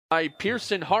by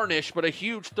Pearson Harnish, but a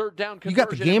huge third down conversion. You got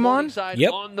the game on?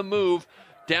 Yep. On the move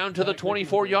down to the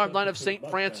 24-yard line of St.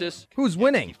 Francis. Who's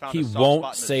winning? He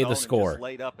won't say the score.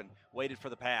 Laid up and waited for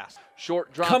the pass.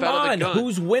 Short drop Come out on, of the gun.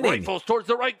 who's winning? Rifles towards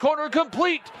the right corner,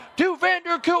 complete to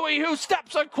Vander Cooey, who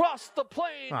steps across the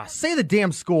plane. Say the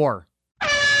damn score.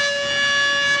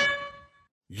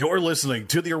 You're listening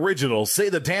to the original Say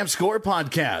the Damn Score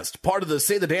podcast, part of the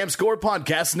Say the Damn Score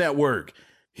podcast network.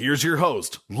 Here's your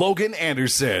host, Logan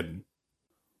Anderson.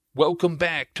 Welcome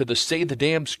back to the Say the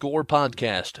Damn Score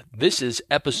podcast. This is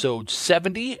episode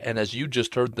 70, and as you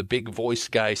just heard the big voice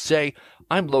guy say,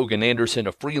 I'm Logan Anderson,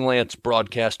 a freelance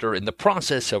broadcaster in the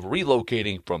process of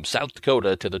relocating from South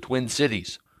Dakota to the Twin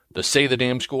Cities. The Say the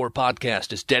Damn Score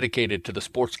podcast is dedicated to the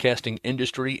sportscasting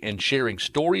industry and sharing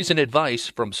stories and advice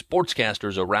from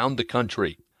sportscasters around the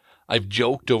country. I've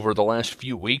joked over the last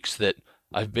few weeks that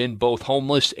I've been both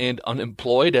homeless and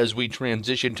unemployed as we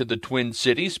transition to the Twin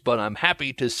Cities, but I'm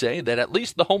happy to say that at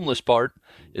least the homeless part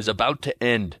is about to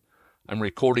end. I'm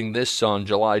recording this on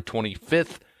July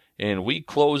 25th, and we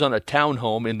close on a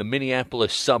townhome in the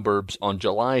Minneapolis suburbs on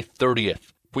July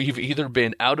 30th. We've either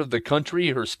been out of the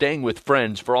country or staying with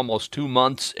friends for almost 2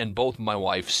 months, and both my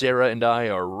wife Sarah and I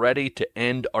are ready to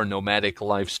end our nomadic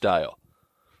lifestyle.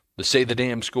 The Say the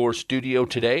Damn Score studio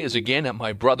today is again at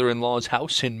my brother-in-law's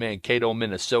house in Mankato,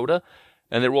 Minnesota,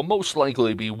 and there will most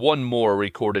likely be one more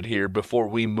recorded here before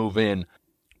we move in.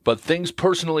 But things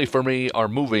personally for me are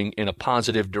moving in a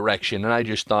positive direction, and I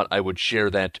just thought I would share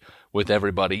that with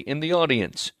everybody in the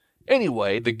audience.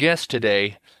 Anyway, the guest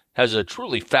today has a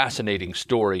truly fascinating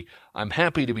story. I'm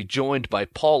happy to be joined by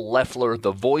Paul Loeffler,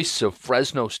 the voice of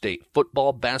Fresno State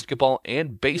football, basketball,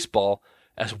 and baseball,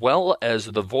 as well as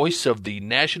the voice of the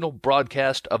national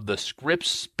broadcast of the Scripps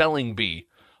Spelling Bee.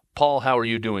 Paul, how are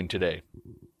you doing today?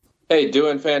 Hey,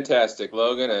 doing fantastic,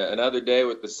 Logan. Another day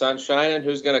with the sun shining.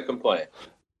 Who's going to complain?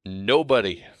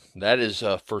 Nobody. That is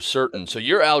for certain. So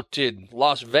you're out in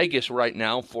Las Vegas right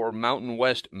now for Mountain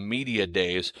West Media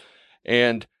Days,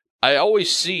 and I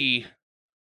always see,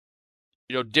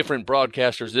 different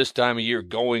broadcasters this time of year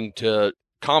going to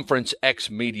Conference X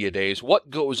Media Days.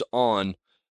 What goes on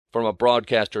from a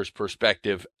broadcaster's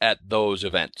perspective at those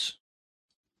events?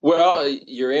 Well,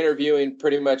 you're interviewing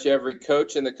pretty much every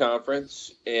coach in the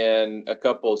conference and a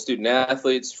couple of student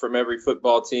athletes from every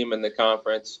football team in the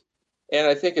conference. And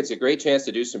I think it's a great chance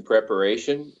to do some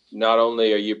preparation. Not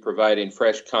only are you providing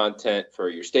fresh content for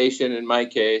your station, in my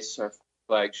case, our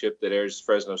flagship that airs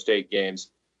Fresno State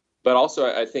games, but also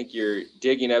I think you're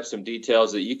digging up some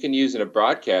details that you can use in a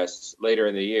broadcast later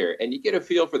in the year. And you get a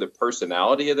feel for the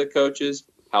personality of the coaches,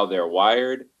 how they're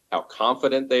wired, how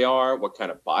confident they are, what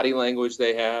kind of body language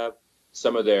they have,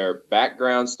 some of their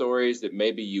background stories that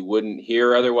maybe you wouldn't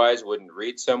hear otherwise, wouldn't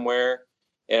read somewhere.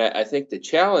 And I think the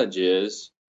challenge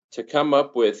is to come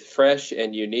up with fresh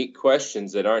and unique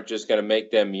questions that aren't just going to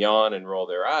make them yawn and roll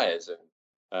their eyes. And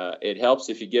it helps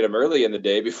if you get them early in the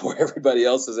day before everybody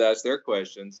else has asked their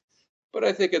questions. But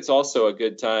I think it's also a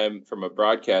good time from a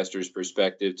broadcaster's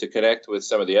perspective to connect with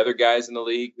some of the other guys in the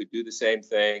league who do the same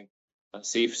thing,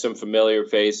 see some familiar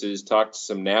faces, talk to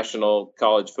some national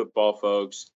college football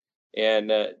folks,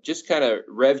 and just kind of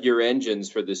rev your engines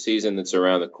for the season that's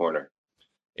around the corner.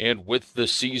 And with the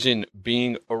season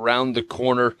being around the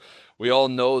corner, we all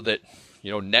know that,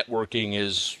 networking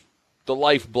is the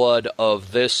lifeblood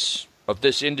of this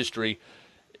industry.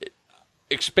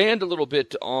 Expand a little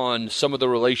bit on some of the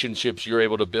relationships you're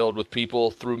able to build with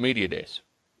people through media days.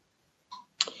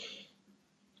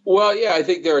 Well, yeah, I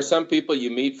think there are some people you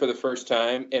meet for the first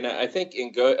time, and I think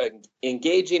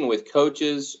engaging with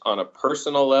coaches on a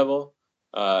personal level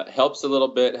helps a little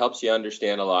bit, helps you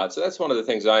understand a lot. So that's one of the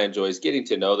things I enjoy, is getting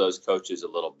to know those coaches a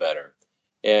little better.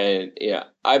 And yeah,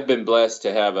 I've been blessed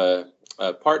to have a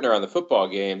partner on the football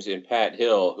games in Pat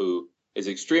Hill, who is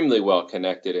extremely well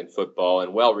connected in football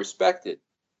and well respected.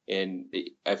 And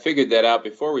I figured that out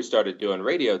before we started doing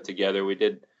radio together. We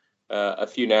did a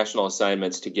few national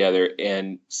assignments together,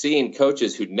 and seeing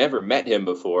coaches who'd never met him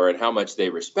before and how much they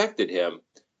respected him,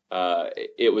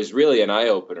 it was really an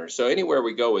eye-opener. So anywhere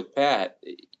we go with Pat,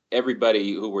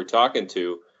 everybody who we're talking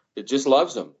to, it just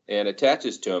loves him and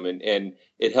attaches to him, and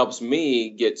it helps me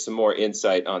get some more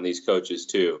insight on these coaches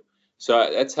too. So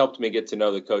that's helped me get to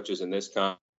know the coaches in this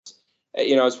conference.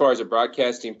 As far as a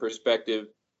broadcasting perspective,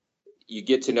 you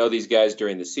get to know these guys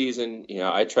during the season.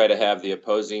 I try to have the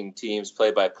opposing team's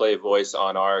play-by-play voice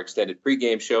on our extended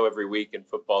pregame show every week in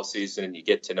football season, and you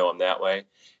get to know them that way.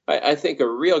 I think a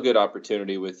real good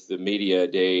opportunity with the media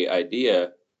day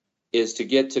idea is to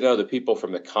get to know the people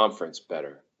from the conference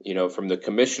better. From the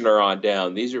commissioner on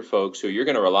down, these are folks who you're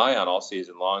going to rely on all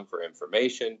season long for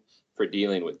information, for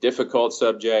dealing with difficult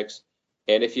subjects.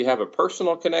 And if you have a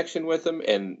personal connection with them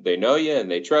and they know you and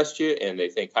they trust you and they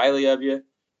think highly of you,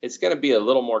 it's going to be a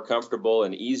little more comfortable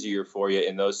and easier for you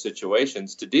in those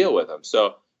situations to deal with them.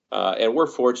 So, and we're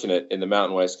fortunate in the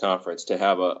Mountain West Conference to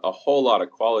have a whole lot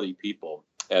of quality people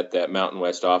at that Mountain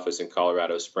West office in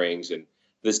Colorado Springs. And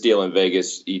this deal in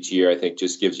Vegas each year, I think,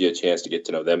 just gives you a chance to get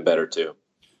to know them better, too.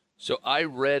 So I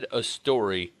read a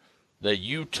story that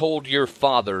you told your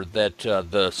father that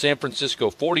the San Francisco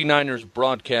 49ers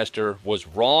broadcaster was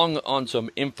wrong on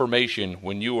some information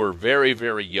when you were very,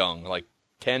 very young, like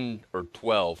 10 or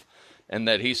 12, and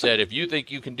that he said, if you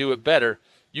think you can do it better,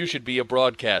 you should be a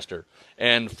broadcaster.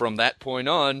 And from that point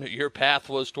on, your path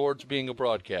was towards being a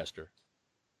broadcaster.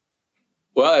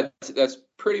 Well, that's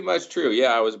pretty much true. Yeah,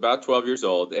 I was about 12 years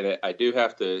old, and I do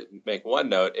have to make one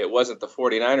note. It wasn't the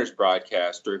 49ers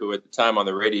broadcaster who at the time on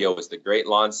the radio was the great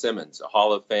Lon Simmons, a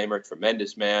Hall of Famer,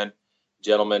 tremendous man,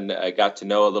 gentleman I got to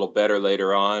know a little better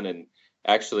later on, and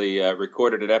actually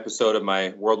recorded an episode of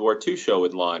my World War II show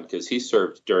with Lon because he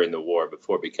served during the war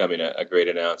before becoming a great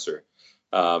announcer.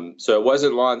 So it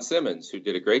wasn't Lon Simmons who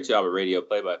did a great job of radio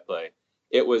play-by-play.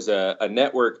 It was a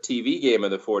network TV game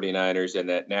of the 49ers, and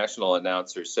that national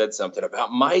announcer said something about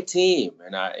my team.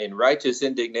 And in righteous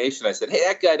indignation, I said, hey,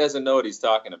 that guy doesn't know what he's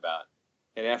talking about.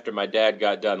 And after my dad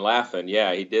got done laughing,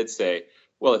 yeah, he did say,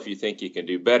 well, if you think you can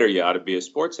do better, you ought to be a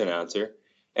sports announcer.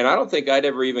 And I don't think I'd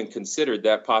ever even considered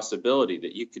that possibility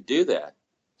that you could do that.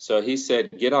 So he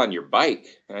said, get on your bike.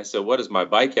 And I said, what does my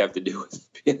bike have to do with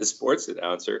being a sports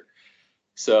announcer?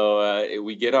 So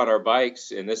we get on our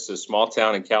bikes, and this is a small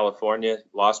town in California,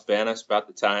 Los Banos, about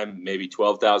the time, maybe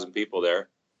 12,000 people there.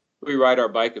 We ride our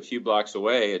bike a few blocks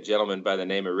away, a gentleman by the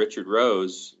name of Richard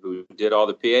Rose, who did all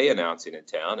the PA announcing in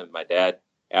town. And my dad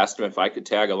asked him if I could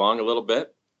tag along a little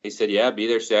bit. He said, yeah, be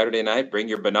there Saturday night, bring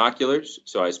your binoculars.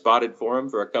 So I spotted for him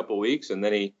for a couple of weeks, and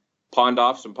then he pawned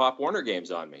off some Pop Warner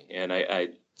games on me. And I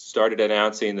started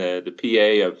announcing the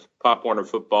PA of Pop Warner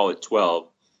football at 12.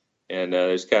 And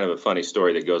there's kind of a funny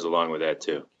story that goes along with that,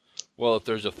 too. Well, if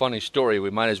there's a funny story, we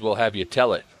might as well have you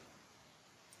tell it.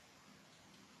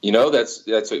 You know, that's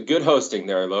a good hosting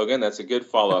there, Logan. That's a good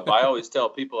follow-up. I always tell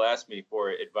people ask me for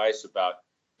advice about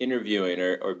interviewing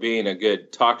or being a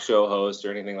good talk show host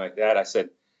or anything like that. I said,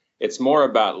 it's more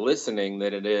about listening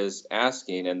than it is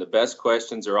asking. And the best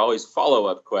questions are always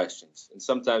follow-up questions. And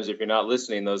sometimes if you're not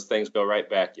listening, those things go right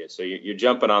back at you. So you're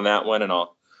jumping on that one, and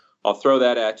I'll throw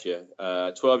that at you.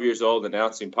 12 years old,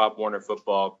 announcing Pop Warner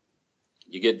football.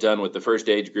 You get done with the first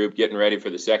age group, getting ready for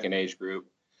the second age group.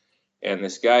 And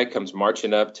this guy comes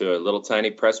marching up to a little tiny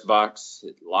press box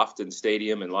at Lofton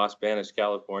Stadium in Los Banos,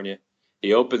 California.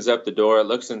 He opens up the door,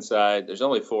 looks inside. There's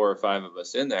only 4 or 5 of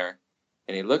us in there.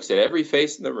 And he looks at every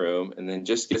face in the room and then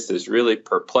just gets this really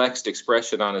perplexed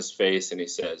expression on his face. And he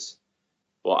says,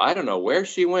 well, I don't know where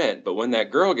she went, but when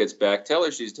that girl gets back, tell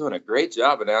her she's doing a great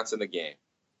job announcing the game.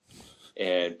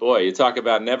 And boy, you talk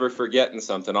about never forgetting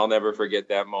something. I'll never forget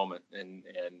that moment. And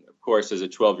of course, as a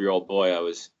 12-year-old boy, I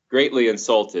was greatly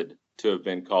insulted to have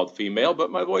been called female,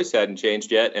 but my voice hadn't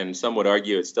changed yet. And some would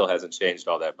argue it still hasn't changed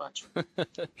all that much.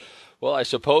 Well, I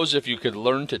suppose if you could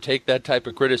learn to take that type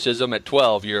of criticism at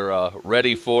 12, you're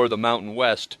ready for the Mountain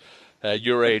West at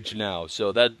your age now.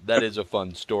 So that is a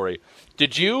fun story.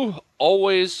 Did you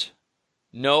always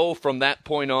know from that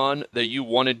point on that you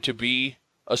wanted to be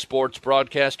a sports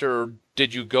broadcaster, or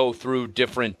did you go through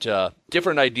different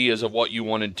ideas of what you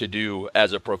wanted to do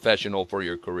as a professional for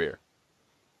your career?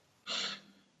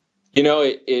 You know,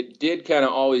 it did kind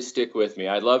of always stick with me.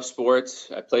 I love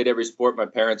sports. I played every sport my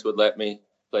parents would let me.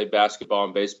 Played basketball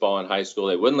and baseball in high school.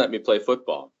 They wouldn't let me play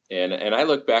football. And I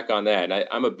look back on that, and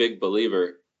I'm a big believer.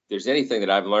 If there's anything that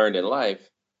I've learned in life,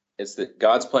 it's that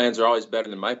God's plans are always better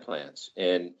than my plans.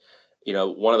 And you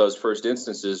know, one of those first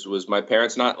instances was my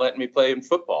parents not letting me play in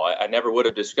football. I never would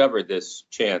have discovered this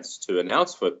chance to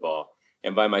announce football.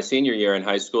 And by my senior year in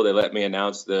high school, they let me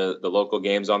announce the local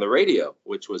games on the radio,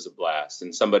 which was a blast.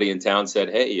 And somebody in town said,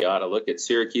 hey, you ought to look at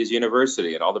Syracuse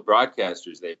University and all the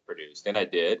broadcasters they've produced. And I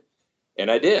did. And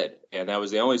that was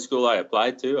the only school I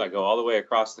applied to. I go all the way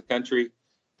across the country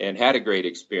and had a great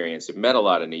experience and met a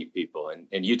lot of neat people.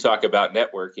 And you talk about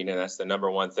networking, and that's the number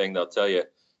one thing they'll tell you.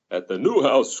 At the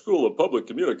Newhouse School of Public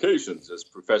Communications, as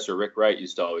Professor Rick Wright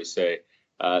used to always say,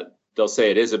 they'll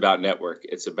say it is about network.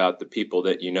 It's about the people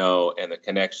that you know and the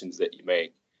connections that you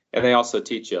make. And they also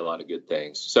teach you a lot of good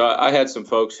things. So I had some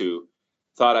folks who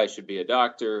thought I should be a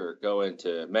doctor or go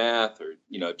into math or,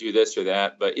 do this or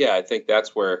that. But yeah, I think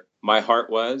that's where my heart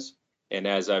was. And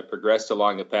as I've progressed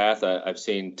along the path, I've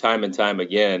seen time and time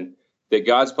again that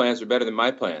God's plans are better than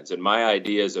my plans. And my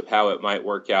ideas of how it might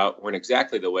work out weren't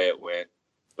exactly the way it went.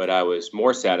 but I was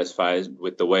more satisfied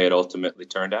with the way it ultimately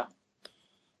turned out.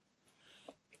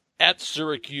 At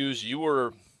Syracuse, you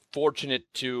were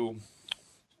fortunate to,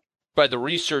 by the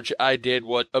research I did,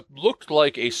 what looked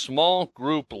like a small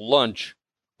group lunch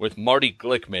with Marty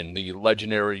Glickman, the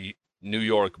legendary New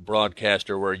York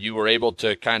broadcaster, where you were able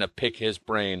to kind of pick his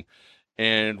brain.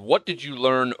 And what did you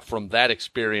learn from that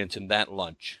experience in that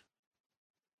lunch?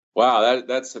 Wow,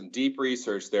 that's some deep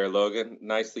research there, Logan.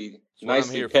 Nicely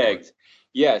pegged. For.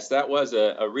 Yes, that was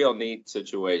a real neat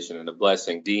situation and a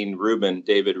blessing. David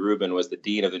Rubin was the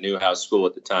dean of the Newhouse School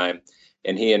at the time,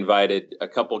 and he invited a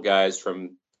couple guys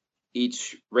from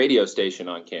each radio station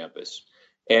on campus.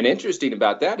 And interesting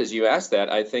about that is you asked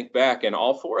that, I think back, and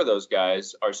all four of those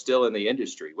guys are still in the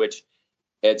industry, which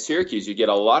at Syracuse, you get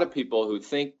a lot of people who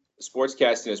think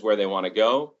sportscasting is where they want to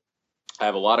go. I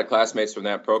have a lot of classmates from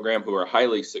that program who are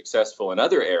highly successful in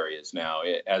other areas now,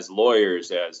 as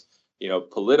lawyers, as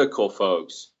political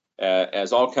folks,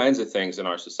 as all kinds of things in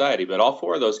our society. But all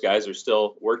four of those guys are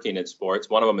still working in sports.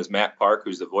 One of them is Matt Park,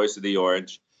 who's the voice of the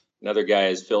Orange. Another guy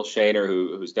is Phil Shaner,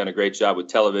 who's done a great job with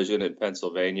television in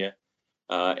Pennsylvania.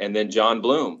 And then John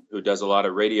Bloom, who does a lot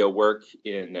of radio work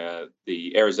in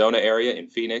the Arizona area in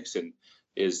Phoenix and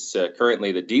is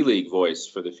currently the D-League voice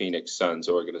for the Phoenix Suns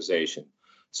organization.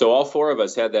 So all four of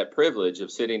us had that privilege of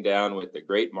sitting down with the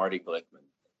great Marty Glickman.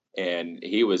 And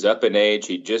he was up in age.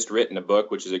 He'd just written a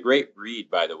book, which is a great read,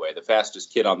 by the way, The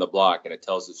Fastest Kid on the Block. And it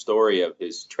tells the story of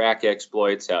his track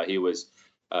exploits, how he was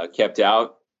kept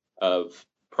out of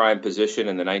prime position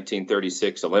in the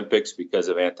 1936 Olympics because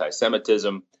of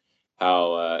anti-Semitism,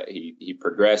 how he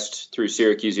progressed through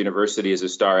Syracuse University as a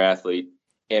star athlete.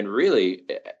 And really,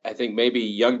 I think maybe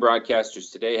young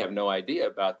broadcasters today have no idea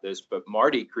about this, but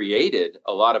Marty created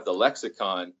a lot of the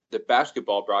lexicon that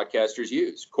basketball broadcasters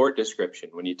use. Court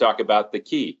description, when you talk about the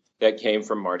key, that came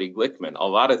from Marty Glickman. A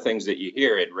lot of things that you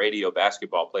hear in radio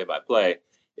basketball play-by-play,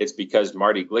 it's because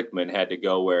Marty Glickman had to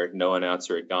go where no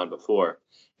announcer had gone before.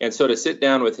 And so to sit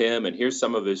down with him and hear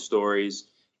some of his stories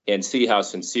and see how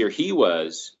sincere he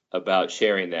was about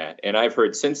sharing that. And I've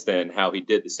heard since then how he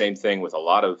did the same thing with a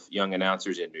lot of young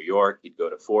announcers in New York. He'd go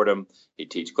to Fordham, he'd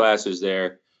teach classes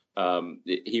there.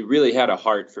 He really had a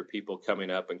heart for people coming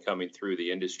up and coming through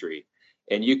the industry.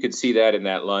 And you could see that in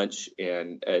that lunch.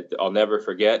 And I'll never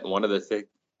forget one of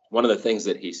the things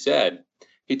that he said.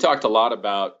 He talked a lot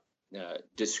about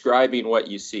describing what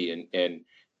you see and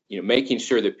making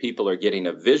sure that people are getting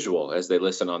a visual as they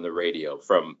listen on the radio,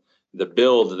 from the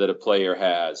build that a player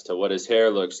has to what his hair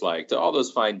looks like, to all those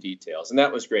fine details. And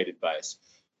that was great advice.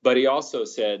 But he also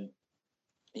said,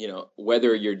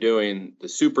 whether you're doing the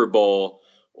Super Bowl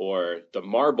or the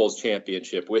Marbles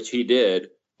Championship, which he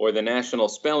did, or the National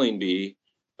Spelling Bee,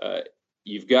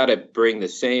 you've got to bring the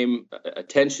same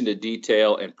attention to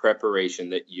detail and preparation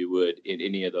that you would in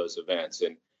any of those events.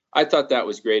 And I thought that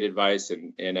was great advice.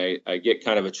 And I get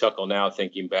kind of a chuckle now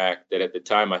thinking back that at the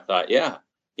time I thought,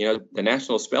 the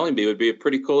National Spelling Bee would be a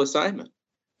pretty cool assignment.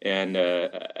 And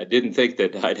I didn't think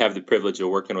that I'd have the privilege of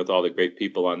working with all the great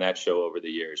people on that show over the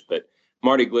years. But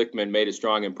Marty Glickman made a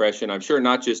strong impression, I'm sure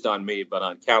not just on me, but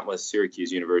on countless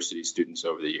Syracuse University students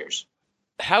over the years.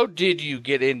 How did you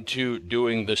get into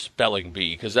doing the spelling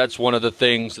bee? Because that's one of the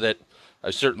things that I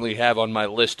certainly have on my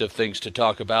list of things to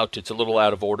talk about. It's a little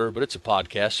out of order, but it's a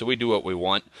podcast, so we do what we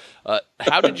want.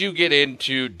 How did you get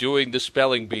into doing the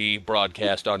spelling bee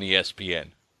broadcast on ESPN?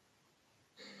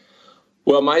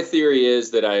 Well, my theory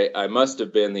is that I must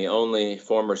have been the only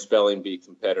former spelling bee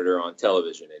competitor on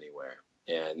television anywhere.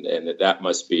 And that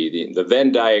must be the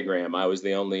Venn diagram. I was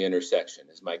the only intersection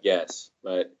is my guess.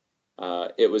 But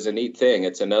it was a neat thing.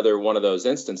 It's another one of those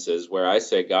instances where I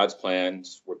say God's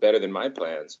plans were better than my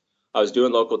plans. I was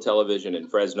doing local television in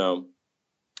Fresno,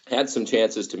 had some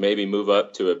chances to maybe move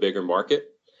up to a bigger market,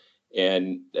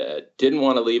 and didn't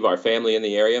want to leave our family in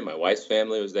the area. My wife's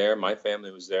family was there. My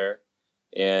family was there.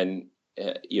 And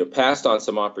passed on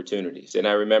some opportunities. And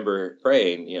I remember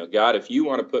praying, God, if you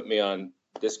want to put me on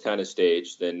this kind of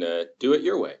stage, then do it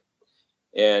your way.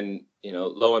 And,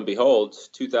 lo and behold,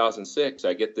 2006,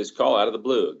 I get this call out of the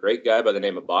blue. A great guy by the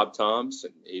name of Bob Toms.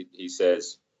 And he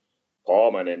says,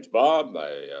 Paul, my name's Bob.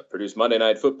 I produce Monday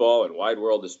Night Football and Wide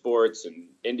World of Sports and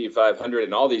Indy 500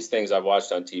 and all these things I've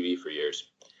watched on TV for years.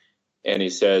 And he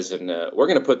says, we're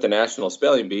going to put the National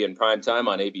Spelling Bee in prime time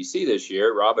on ABC this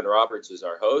year. Robin Roberts is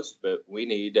our host, but we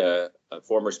need a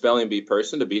former Spelling Bee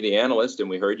person to be the analyst, and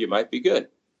we heard you might be good.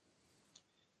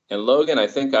 And Logan, I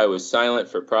think I was silent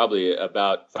for probably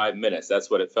about 5 minutes. That's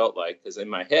what it felt like, because in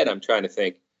my head, I'm trying to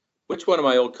think, which one of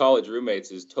my old college roommates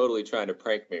is totally trying to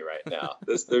prank me right now?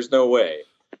 There's no way.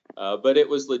 But it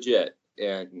was legit.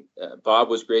 and Bob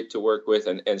was great to work with,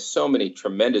 and so many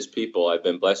tremendous people I've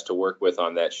been blessed to work with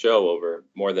on that show over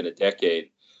more than a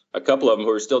decade. A couple of them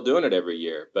who are still doing it every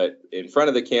year, but in front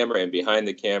of the camera and behind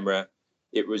the camera,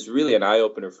 it was really an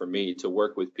eye-opener for me to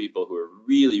work with people who are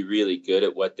really, really good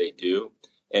at what they do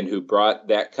and who brought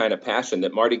that kind of passion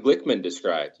that Marty Glickman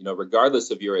described.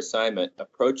 Regardless of your assignment,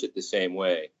 approach it the same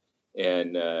way.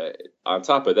 And on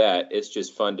top of that, it's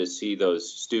just fun to see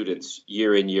those students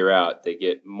year in, year out. They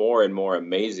get more and more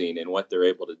amazing in what they're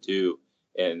able to do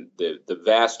and the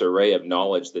vast array of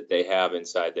knowledge that they have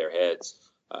inside their heads.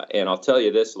 And I'll tell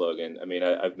you this, Logan, I mean,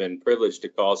 I've been privileged to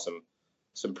call some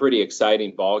pretty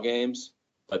exciting ball games,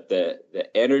 but the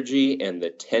energy and the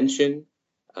tension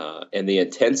and the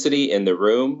intensity in the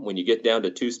room when you get down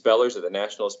to two spellers of the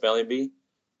National Spelling Bee,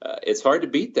 it's hard to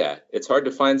beat that. It's hard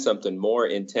to find something more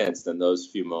intense than those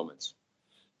few moments.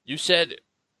 You said,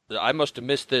 I must have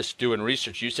missed this doing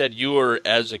research, you said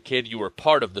as a kid, you were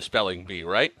part of the Spelling Bee,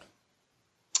 right?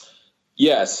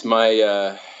 Yes,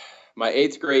 my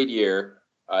 8th grade year,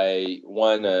 I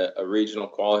won a regional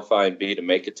qualifying bee to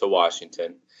make it to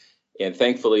Washington. And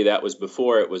thankfully, that was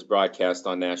before it was broadcast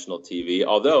on national TV.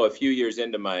 Although a few years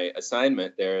into my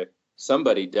assignment there,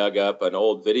 somebody dug up an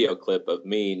old video clip of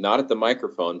me, not at the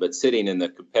microphone, but sitting in the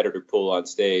competitor pool on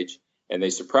stage. And they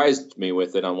surprised me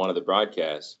with it on one of the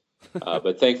broadcasts.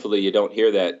 But thankfully, you don't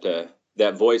hear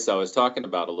that voice I was talking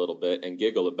about a little bit and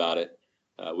giggle about it.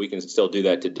 We can still do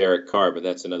that to Derek Carr, but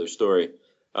that's another story.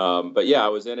 But yeah, I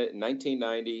was in it in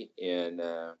 1990, and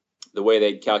the way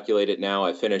they calculate it now,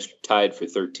 I finished tied for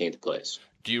 13th place.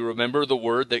 Do you remember the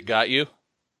word that got you?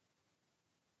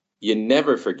 You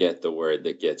never forget the word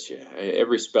that gets you.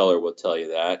 Every speller will tell you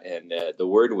that. And the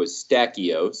word was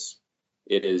stachyose.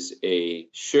 It is a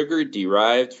sugar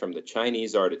derived from the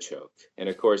Chinese artichoke. And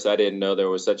of course, I didn't know there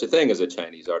was such a thing as a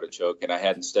Chinese artichoke, and I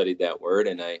hadn't studied that word,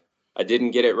 and I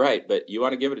didn't get it right. But you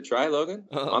want to give it a try, Logan?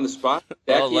 On the spot?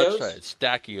 Stachyose? Oh, let's try it.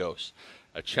 Stachyose.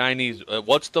 A Chinese,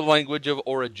 what's the language of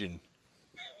origin?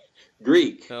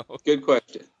 Greek. Good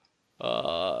question.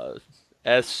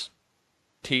 S-T-A-C-H-I-O-S.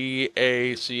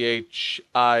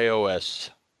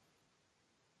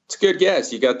 It's a good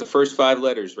guess. You got the first 5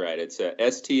 letters right. It's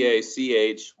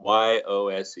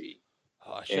S-T-A-C-H-Y-O-S-E.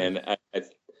 And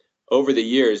over the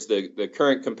years, the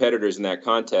current competitors in that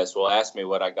contest will ask me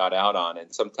what I got out on.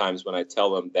 And sometimes when I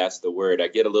tell them that's the word, I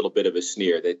get a little bit of a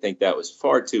sneer. They think that was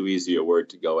far too easy a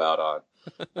word to go out on.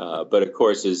 But of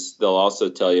course, they'll also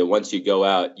tell you, once you go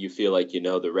out, you feel like you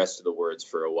know the rest of the words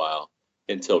for a while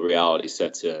until reality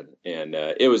sets in. And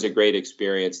it was a great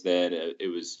experience then.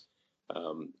 It was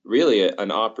really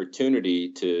an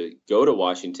opportunity to go to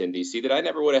Washington, D.C. that I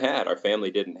never would have had. Our family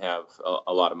didn't have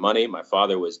a lot of money. My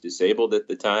father was disabled at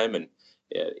the time, and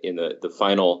in the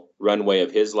final runway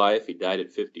of his life, he died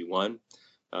at 51.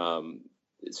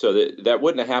 So that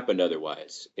wouldn't have happened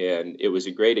otherwise. And it was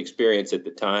a great experience at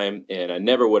the time, and I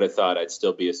never would have thought I'd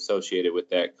still be associated with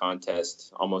that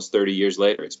contest almost 30 years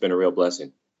later. It's been a real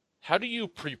blessing. How do you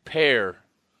prepare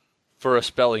for a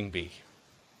spelling bee?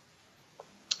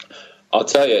 I'll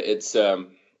tell you, it's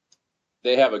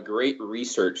they have a great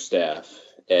research staff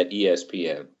at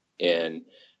ESPN. And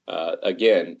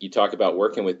again, you talk about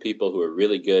working with people who are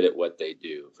really good at what they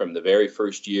do. From the very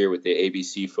first year with the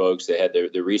ABC folks, they had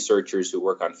the researchers who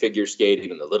work on figure skating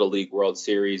and the Little League World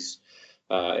Series.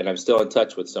 And I'm still in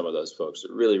touch with some of those folks.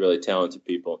 They're really, really talented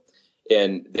people.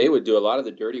 And they would do a lot of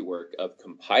the dirty work of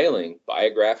compiling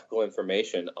biographical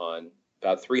information on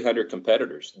about 300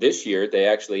 competitors. This year, they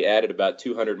actually added about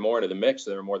 200 more into the mix. So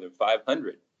there were more than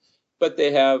 500. But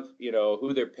they have,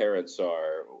 who their parents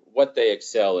are, what they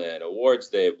excel in, awards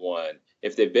they've won,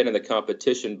 if they've been in the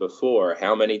competition before,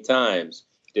 how many times,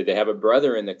 did they have a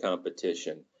brother in the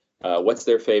competition, what's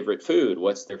their favorite food,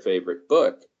 what's their favorite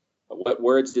book, what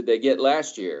words did they get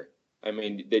last year? I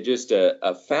mean, they're just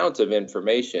a fount of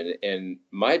information. And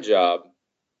my job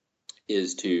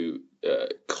is to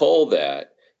cull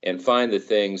that and find the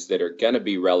things that are going to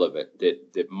be relevant,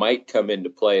 that might come into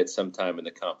play at some time in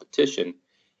the competition.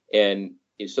 And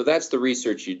so that's the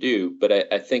research you do.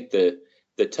 But I think the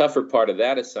tougher part of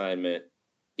that assignment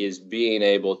is being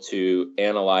able to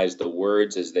analyze the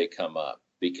words as they come up,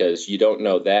 because you don't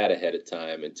know that ahead of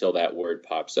time until that word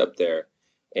pops up there.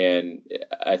 And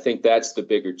I think that's the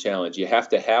bigger challenge. You have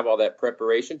to have all that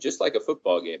preparation, just like a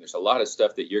football game. There's a lot of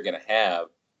stuff that you're going to have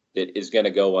that is going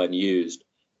to go unused.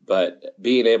 But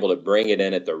being able to bring it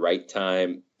in at the right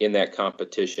time in that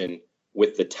competition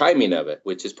with the timing of it,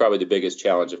 which is probably the biggest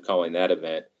challenge of calling that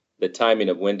event, the timing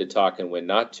of when to talk and when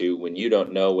not to, when you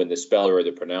don't know when the speller or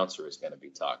the pronouncer is going to be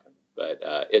talking. But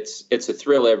it's a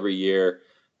thrill every year.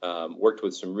 Worked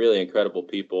with some really incredible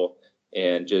people.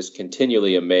 and just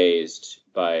continually amazed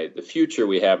by the future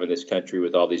we have in this country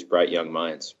with all these bright young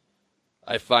minds.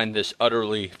 I find this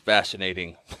utterly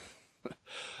fascinating.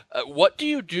 What do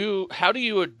you do? How do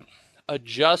you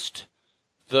adjust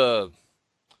the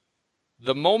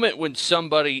moment when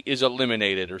somebody is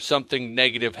eliminated or something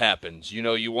negative happens? You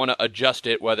know, you want to adjust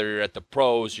it, whether you're at the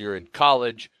pros, you're in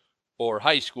college or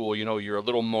high school. You know, you're a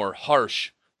little more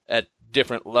harsh at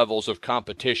different levels of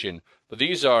competition. But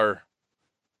these are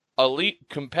elite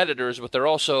competitors, but they're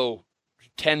also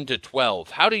 10 to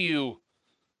 12. How do you,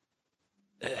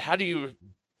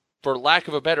 for lack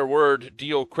of a better word,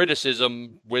 deal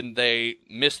criticism when they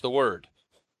miss the word?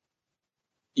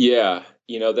 Yeah,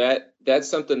 you know, that's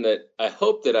something that I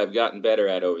hope that I've gotten better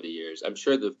at over the years. I'm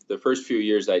sure the first few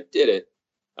years I did it,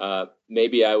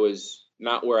 maybe I was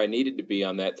not where I needed to be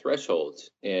on that threshold.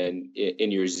 And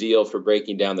in your zeal for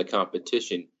breaking down the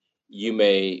competition, you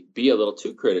may be a little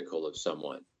too critical of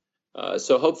someone.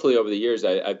 So hopefully over the years,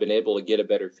 I've been able to get a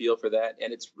better feel for that.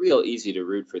 And it's real easy to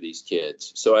root for these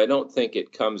kids. So I don't think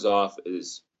it comes off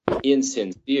as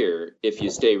insincere if you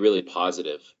stay really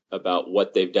positive about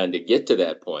what they've done to get to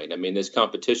that point. I mean, this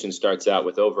competition starts out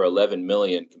with over 11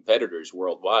 million competitors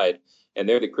worldwide, and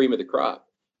they're the cream of the crop.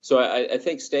 So I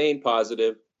think staying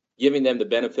positive, giving them the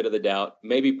benefit of the doubt,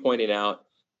 maybe pointing out,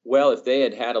 well, if they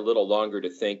had had a little longer to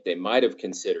think, they might have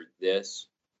considered this.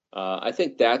 I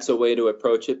think that's a way to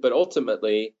approach it. But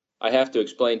ultimately, I have to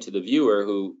explain to the viewer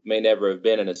who may never have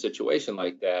been in a situation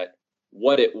like that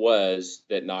what it was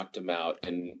that knocked them out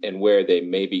and where they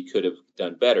maybe could have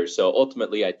done better. So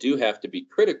ultimately, I do have to be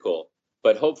critical,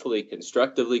 but hopefully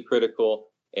constructively critical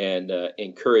and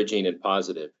encouraging and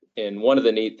positive. And one of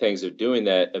the neat things of doing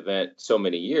that event so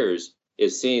many years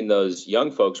is seeing those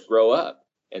young folks grow up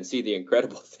and see the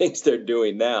incredible things they're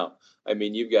doing now. I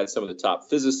mean, you've got some of the top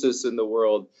physicists in the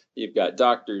world. You've got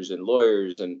doctors and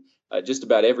lawyers and just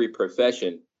about every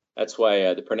profession. That's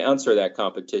why the pronouncer of that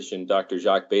competition, Dr.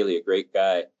 Jacques Bailey, a great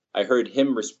guy, I heard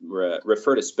him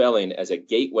refer to spelling as a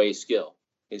gateway skill.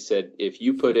 He said, if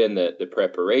you put in the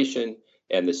preparation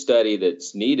and the study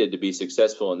that's needed to be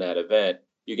successful in that event,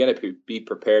 you're going to be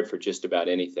prepared for just about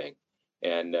anything.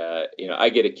 And, I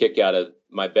get a kick out of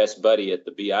my best buddy at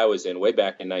the B I was in way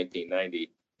back in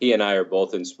 1990. He and I are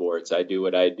both in sports. I do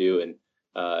what I do.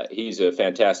 And he's a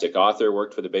fantastic author,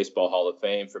 worked for the Baseball Hall of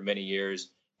Fame for many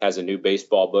years, has a new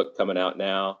baseball book coming out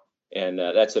now. And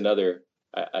that's another,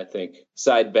 I think,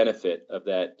 side benefit of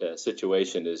that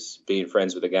situation is being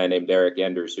friends with a guy named Eric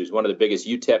Enders, who's one of the biggest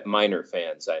UTEP minor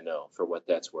fans I know, for what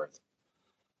that's worth.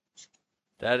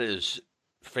 That is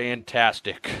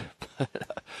fantastic.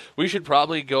 We should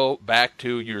probably go back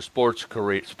to your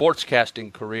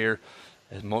sportscasting career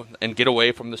and get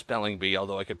away from the spelling bee,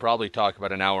 although I could probably talk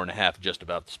about an hour and a half just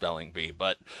about the spelling bee.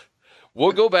 But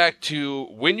we'll go back to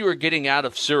when you were getting out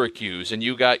of Syracuse and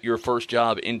you got your first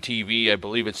job in TV, I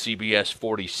believe it's CBS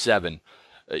 47.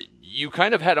 You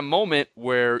kind of had a moment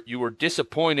where you were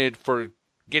disappointed for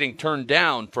getting turned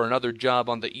down for another job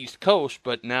on the East Coast,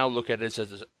 but now look at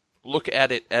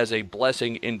it as a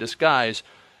blessing in disguise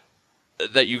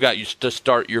that you got to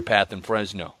start your path in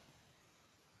Fresno.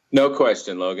 No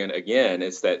question, Logan. Again,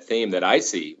 it's that theme that I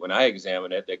see when I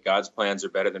examine it, that God's plans are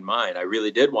better than mine. I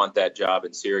really did want that job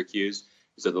in Syracuse. It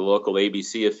was at the local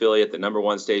ABC affiliate, the number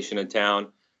one station in town.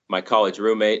 My college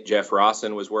roommate, Jeff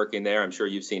Rawson, was working there. I'm sure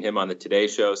you've seen him on the Today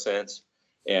Show since.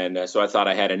 And so I thought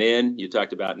I had an in. You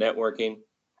talked about networking.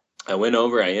 I went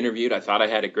over, I interviewed. I thought I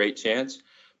had a great chance.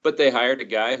 But they hired a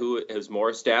guy who is more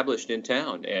established in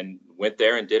town and went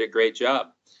there and did a great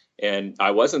job. And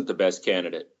I wasn't the best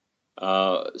candidate.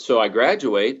 So I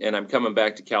graduate and I'm coming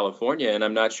back to California and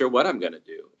I'm not sure what I'm going to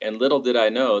do. And little did I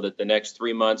know that the next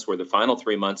 3 months were the final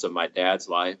 3 months of my dad's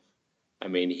life. I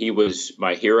mean, he was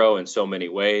my hero in so many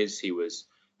ways. He was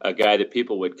a guy that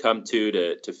people would come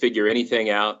to figure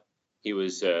anything out. He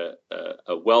was a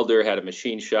welder, had a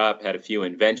machine shop, had a few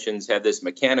inventions, had this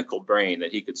mechanical brain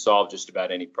that he could solve just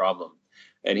about any problem.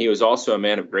 And he was also a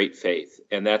man of great faith.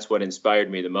 And that's what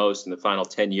inspired me the most in the final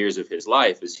 10 years of his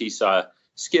life, is he saw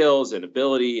skills and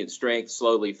ability and strength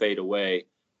slowly fade away.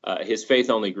 His faith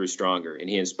only grew stronger, and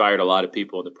he inspired a lot of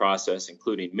people in the process,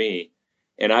 including me.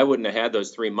 And I wouldn't have had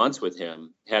those 3 months with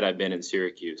him had I been in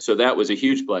Syracuse. So that was a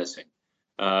huge blessing.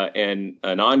 And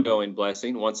an ongoing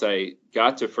blessing. Once I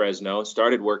got to Fresno,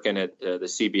 started working at the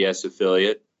CBS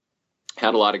affiliate,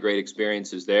 had a lot of great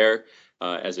experiences there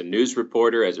as a news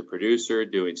reporter, as a producer,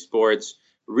 doing sports,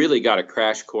 really got a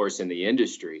crash course in the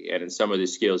industry and in some of the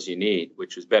skills you need,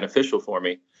 which was beneficial for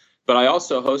me. But I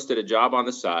also hosted a job on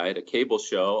the side, a cable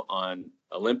show on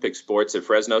Olympic sports at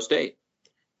Fresno State.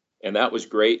 And that was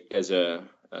great as a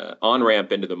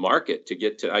on-ramp into the market to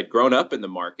get to. I'd grown up in the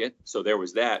market, so there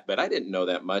was that, but I didn't know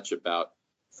that much about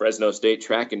Fresno State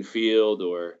track and field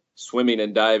or swimming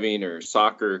and diving or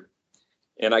soccer.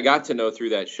 And I got to know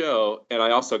through that show, and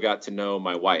I also got to know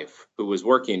my wife, who was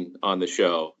working on the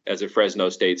show as a Fresno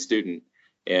State student,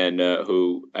 and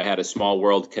who I had a small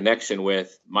world connection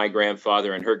with. My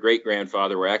grandfather and her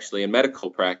great-grandfather were actually in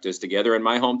medical practice together in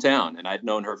my hometown, and I'd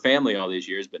known her family all these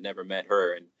years but never met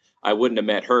her. And I wouldn't have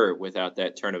met her without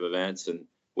that turn of events. And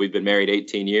we've been married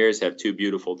 18 years, have 2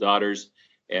 beautiful daughters.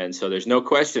 And so there's no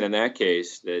question in that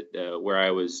case that where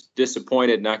I was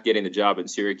disappointed not getting the job in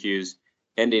Syracuse,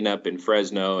 ending up in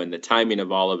Fresno, and the timing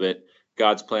of all of it,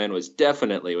 God's plan was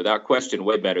definitely, without question,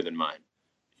 way better than mine.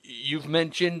 You've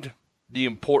mentioned the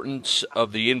importance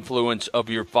of the influence of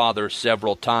your father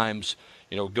several times,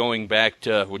 going back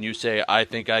to when you say, I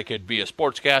think I could be a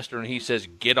sportscaster, and he says,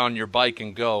 get on your bike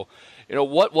and go.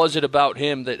 What was it about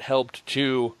him that helped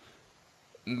to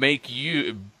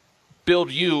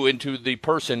build you into the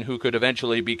person who could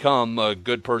eventually become a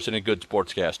good person and good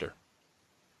sportscaster?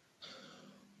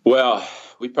 Well,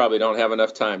 we probably don't have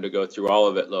enough time to go through all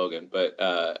of it, Logan, but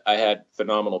I had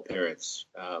phenomenal parents,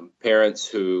 parents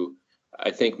who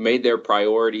I think made their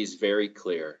priorities very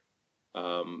clear,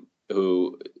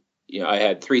 who, I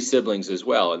had 3 siblings as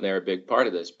well, and they're a big part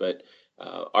of this, but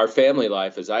our family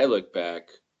life, as I look back,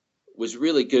 was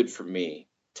really good for me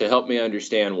to help me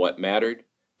understand what mattered,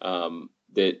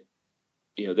 that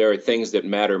there are things that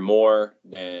matter more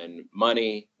than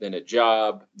money, than a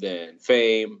job, than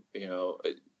fame,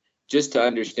 just to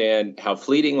understand how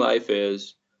fleeting life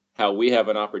is, how we have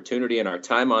an opportunity in our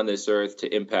time on this earth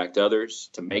to impact others,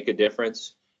 to make a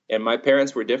difference. And my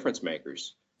parents were difference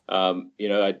makers.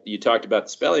 You talked about the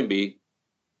spelling bee.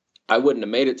 I wouldn't have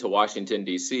made it to Washington,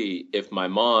 D.C. if my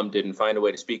mom didn't find a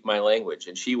way to speak my language.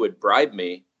 And she would bribe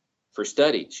me for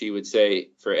study. She would say,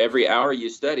 for every hour you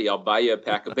study, I'll buy you a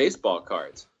pack of baseball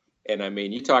cards. And I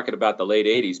mean, you talking about the late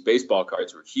 80s, baseball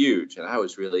cards were huge, and I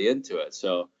was really into it.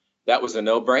 So that was a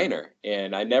no-brainer.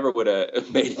 And I never would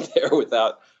have made it there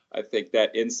without, I think,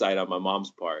 that insight on my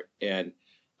mom's part. And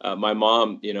my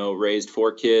mom, raised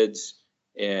 4 kids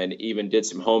and even did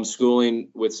some homeschooling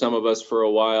with some of us for a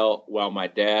while my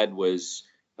dad was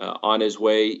on his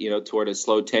way, toward a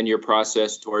slow 10-year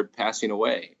process toward passing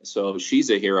away. So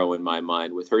she's a hero in my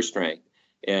mind with her strength.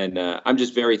 And I'm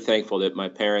just very thankful that my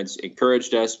parents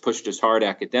encouraged us, pushed us hard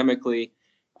academically,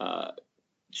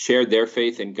 shared their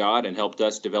faith in God, and helped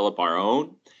us develop our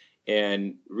own.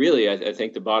 And really, I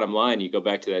think the bottom line, you go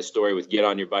back to that story with get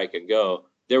on your bike and go,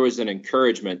 there was an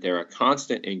encouragement there, a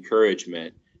constant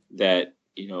encouragement that,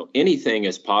 anything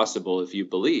is possible if you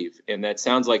believe. And that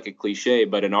sounds like a cliche,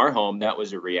 but in our home, that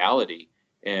was a reality.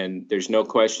 And there's no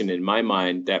question in my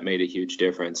mind that made a huge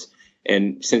difference.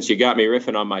 And since you got me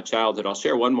riffing on my childhood, I'll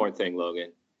share one more thing,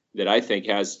 Logan, that I think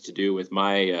has to do with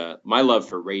my love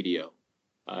for radio.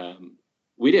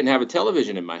 We didn't have a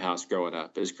television in my house growing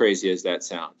up, as crazy as that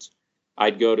sounds.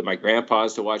 I'd go to my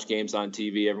grandpa's to watch games on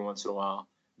TV every once in a while.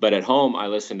 But at home, I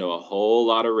listened to a whole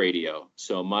lot of radio.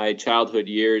 So my childhood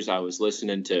years, I was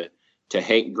listening to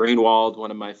Hank Greenwald,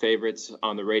 one of my favorites,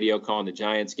 on the radio calling the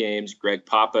Giants games. Greg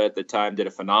Papa at the time did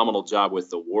a phenomenal job with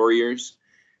the Warriors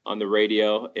on the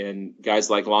radio, and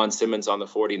guys like Lon Simmons on the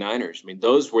 49ers. I mean,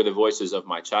 those were the voices of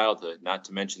my childhood, not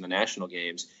to mention the national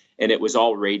games. And it was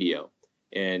all radio.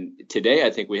 And today,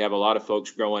 I think we have a lot of folks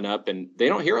growing up, and they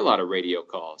don't hear a lot of radio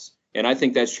calls. And I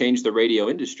think that's changed the radio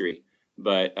industry.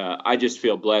 But I just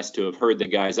feel blessed to have heard the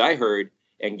guys I heard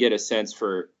and get a sense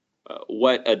for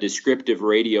what a descriptive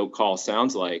radio call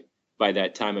sounds like by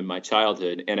that time in my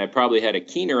childhood. And I probably had a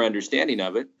keener understanding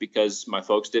of it because my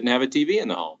folks didn't have a TV in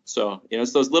the home. So,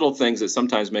 it's those little things that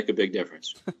sometimes make a big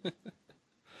difference.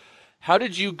 How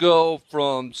did you go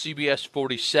from CBS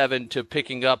 47 to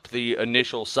picking up the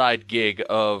initial side gig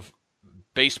of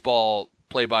baseball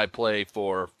play-by-play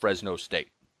for Fresno State?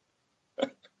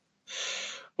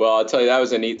 Well, I'll tell you, that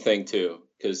was a neat thing, too,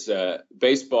 because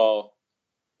baseball,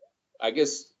 I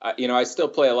guess, I still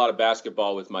play a lot of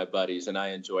basketball with my buddies, and I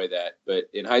enjoy that. But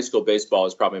in high school, baseball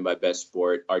is probably my best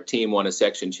sport. Our team won a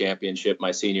section championship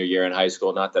my senior year in high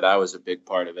school. Not that I was a big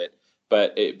part of it,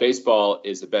 but baseball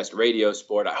is the best radio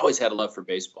sport. I always had a love for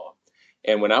baseball.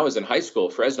 And when I was in high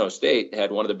school, Fresno State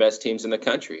had one of the best teams in the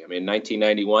country. I mean, in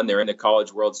 1991, they're in the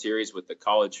College World Series with the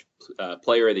College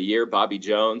Player of the Year, Bobby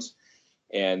Jones.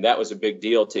 And that was a big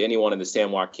deal to anyone in the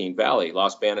San Joaquin Valley.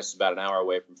 Los Banos is about an hour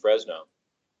away from Fresno.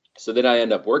 So then I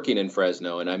end up working in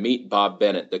Fresno, and I meet Bob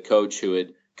Bennett, the coach who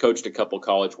had coached a couple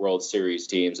College World Series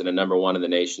teams and a number 1 in the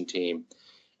nation team.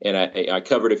 And I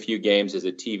covered a few games as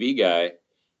a TV guy.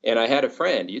 And I had a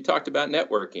friend. You talked about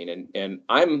networking, and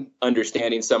I'm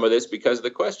understanding some of this because of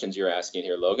the questions you're asking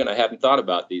here, Logan. I hadn't thought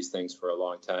about these things for a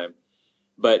long time.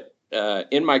 But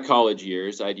in my college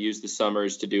years, I'd use the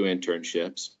summers to do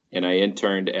internships. And I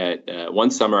interned at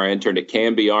one summer, I interned at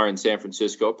KMBR in San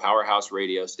Francisco, powerhouse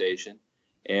radio station,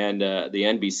 and the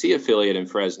NBC affiliate in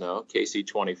Fresno,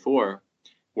 KC24,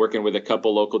 working with a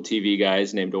couple local TV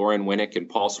guys named Oren Winnick and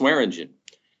Paul Swearingen.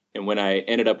 And when I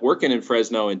ended up working in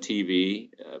Fresno in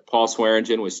TV, Paul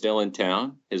Swearingen was still in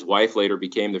town. His wife later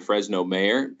became the Fresno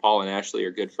mayor. Paul and Ashley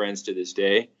are good friends to this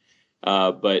day.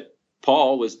 But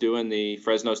Paul was doing the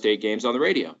Fresno State games on the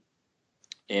radio.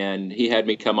 And he had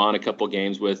me come on a couple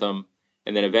games with him.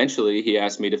 And then eventually he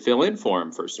asked me to fill in for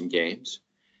him for some games.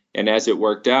 And as it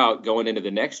worked out, going into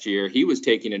the next year, he was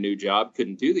taking a new job,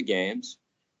 couldn't do the games.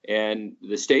 And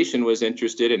the station was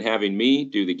interested in having me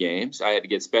do the games. I had to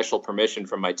get special permission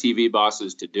from my TV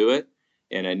bosses to do it.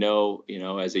 And I know,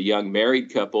 as a young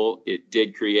married couple, it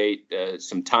did create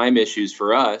some time issues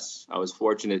for us. I was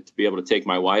fortunate to be able to take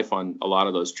my wife on a lot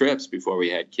of those trips before we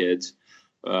had kids.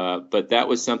 But that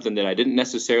was something that I didn't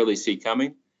necessarily see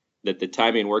coming, that the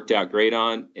timing worked out great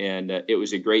on. And it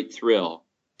was a great thrill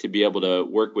to be able to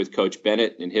work with Coach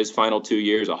Bennett in his final 2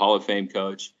 years, a Hall of Fame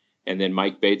coach, and then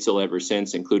Mike Batesel ever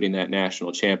since, including that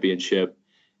national championship.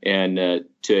 And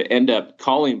to end up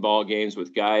calling ball games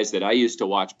with guys that I used to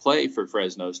watch play for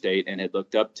Fresno State and had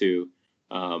looked up to,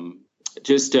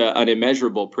 just an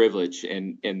immeasurable privilege.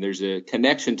 And there's a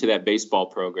connection to that baseball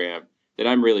program that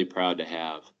I'm really proud to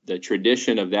have. The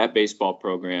tradition of that baseball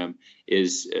program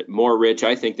is more rich,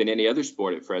 I think, than any other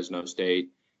sport at Fresno State.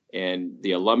 And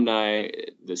the alumni,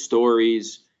 the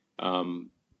stories,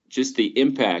 just the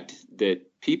impact that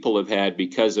people have had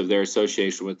because of their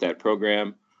association with that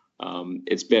program.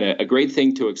 It's been a great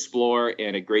thing to explore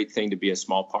and a great thing to be a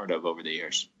small part of over the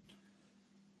years.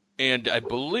 And I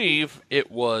believe it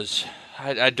was,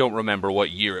 I don't remember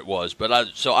what year it was, but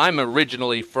I'm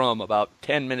originally from about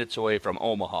 10 minutes away from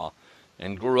Omaha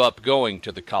and grew up going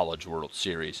to the College World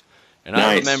Series. And nice.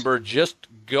 I remember just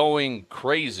going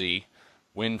crazy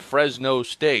when Fresno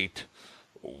State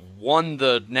won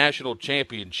the national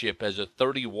championship as a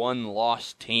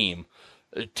 31-loss team.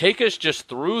 Take us just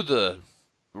through the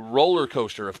roller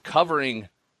coaster of covering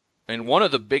and one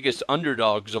of the biggest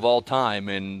underdogs of all time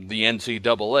in the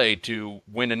NCAA to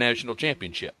win a national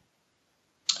championship.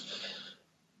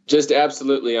 Just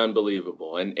absolutely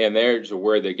unbelievable. And there's a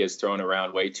word that gets thrown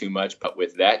around way too much, but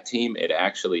with that team, it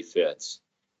actually fits.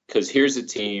 Because here's a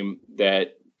team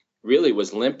that really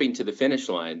was limping to the finish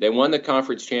line. They won the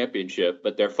conference championship,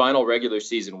 but their final regular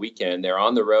season weekend, they're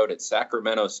on the road at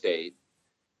Sacramento State,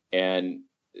 and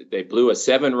they blew a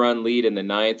 7-run lead in the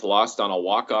ninth, lost on a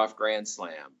walk-off grand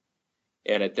slam.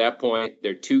 And at that point,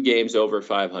 they're 2 games over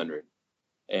 500.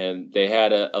 And they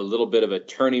had a little bit of a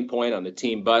turning point on the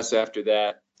team bus after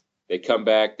that. They come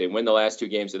back, they win the last 2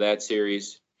 games of that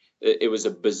series. It was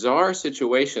a bizarre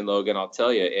situation, Logan, I'll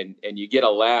tell you, and you get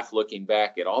a laugh looking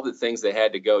back at all the things they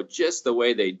had to go just the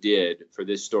way they did for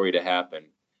this story to happen.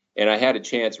 And I had a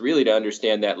chance really to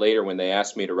understand that later when they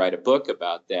asked me to write a book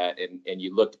about that, and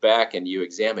you looked back and you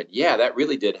examined, yeah, that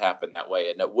really did happen that way,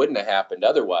 and it wouldn't have happened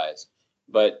otherwise.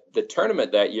 But the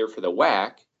tournament that year for the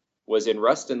WAC was in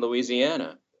Ruston,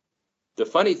 Louisiana. The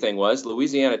funny thing was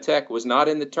Louisiana Tech was not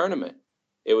in the tournament.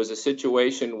 It was a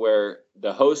situation where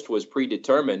the host was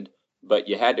predetermined, but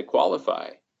you had to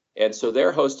qualify. And so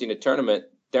they're hosting a tournament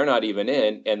they're not even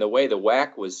in. And the way the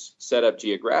WAC was set up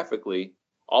geographically,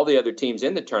 all the other teams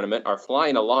in the tournament are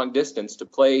flying a long distance to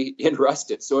play in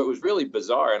Ruston. So it was really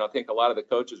bizarre. And I think a lot of the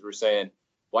coaches were saying,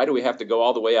 why do we have to go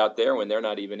all the way out there when they're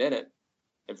not even in it?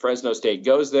 And Fresno State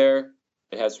goes there.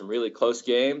 They had some really close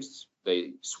games.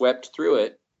 They swept through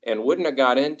it and wouldn't have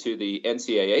got into the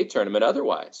NCAA tournament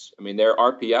otherwise. I mean, their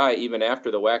RPI, even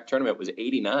after the WAC tournament, was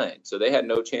 89. So they had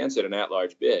no chance at an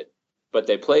at-large bid. But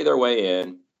they play their way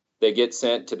in. They get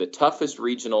sent to the toughest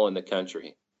regional in the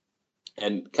country.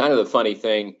 And kind of the funny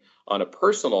thing on a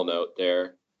personal note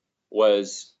there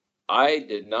was I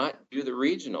did not do the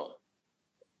regional.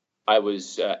 I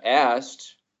was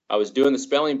asked, I was doing the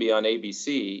spelling bee on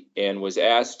ABC and was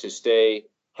asked to stay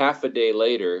half a day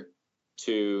later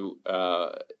to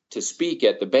speak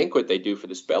at the banquet they do for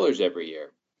the spellers every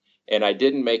year. And I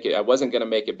didn't make it. I wasn't going to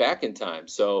make it back in time.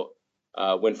 So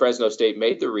when Fresno State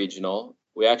made the regional,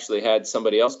 we actually had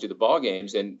somebody else do the ball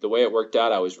games. And the way it worked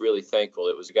out, I was really thankful.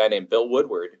 It was a guy named Bill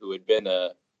Woodward, who had been a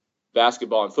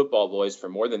basketball and football voice for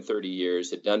more than 30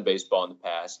 years, had done baseball in the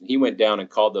past. And he went down and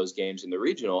called those games in the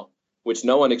regional, which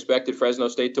no one expected Fresno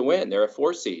State to win. They're a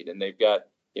 4 seed, and they've got,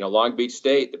 Long Beach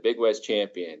State, the Big West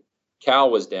champion,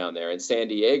 Cal was down there, and San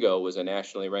Diego was a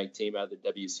nationally ranked team out of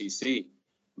the WCC.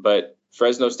 But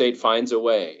Fresno State finds a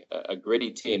way, a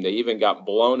gritty team. They even got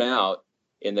blown out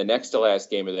in the next to last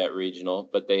game of that regional,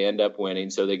 but they end up winning,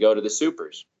 so they go to the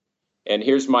Supers. And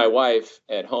here's my wife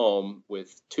at home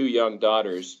with 2 young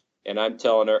daughters, and I'm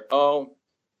telling her, oh,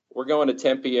 we're going to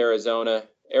Tempe, Arizona.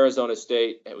 Arizona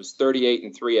State, it was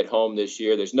 38-3 at home this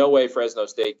year. There's no way Fresno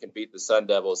State can beat the Sun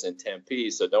Devils in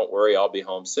Tempe, so don't worry, I'll be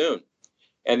home soon.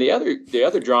 And the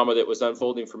other drama that was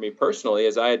unfolding for me personally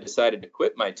is I had decided to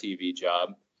quit my TV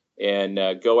job and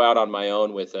go out on my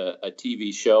own with a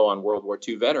TV show on World War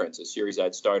II veterans, a series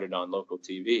I'd started on local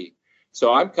TV.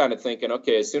 So I'm kind of thinking,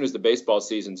 okay, as soon as the baseball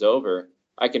season's over,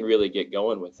 I can really get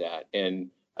going with that. And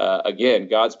again,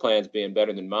 God's plans being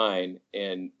better than mine,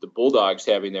 and the Bulldogs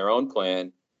having their own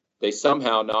plan, they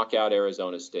somehow knock out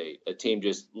Arizona State, a team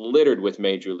just littered with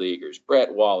major leaguers: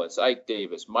 Brett Wallace, Ike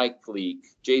Davis, Mike Leake,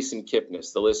 Jason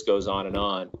Kipnis, the list goes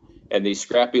on. And these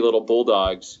scrappy little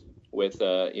Bulldogs with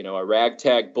a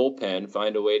ragtag bullpen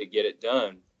find a way to get it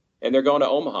done. And they're going to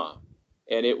Omaha.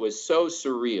 And it was so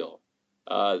surreal.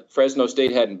 Fresno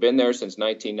State hadn't been there since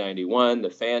 1991.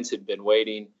 The fans had been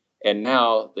waiting. And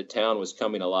now the town was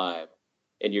coming alive.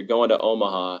 And you're going to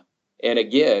Omaha. And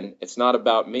again, it's not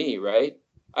about me, right?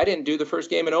 I didn't do the first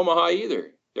game in Omaha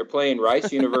either. They're playing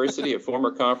Rice University, a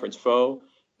former conference foe.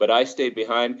 But I stayed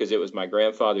behind because it was my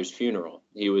grandfather's funeral.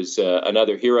 He was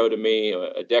another hero to me,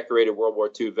 a decorated World War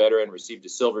II veteran, received a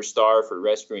Silver Star for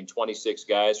rescuing 26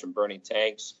 guys from burning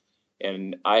tanks.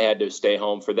 And I had to stay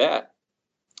home for that.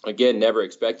 Again, never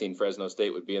expecting Fresno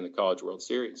State would be in the College World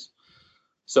Series.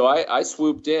 So I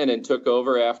swooped in and took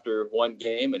over after one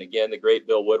game. And again, the great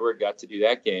Bill Woodward got to do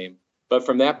that game. But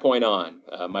from that point on,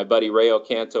 my buddy Ray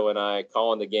Ocanto and I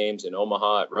calling the games in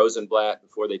Omaha at Rosenblatt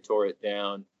before they tore it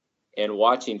down, and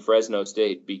watching Fresno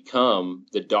State become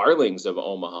the darlings of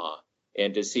Omaha,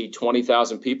 and to see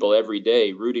 20,000 people every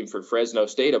day rooting for Fresno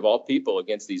State, of all people,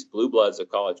 against these blue bloods of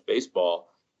college baseball,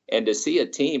 and to see a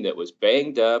team that was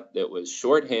banged up, that was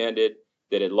shorthanded,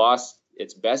 that had lost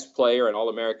its best player and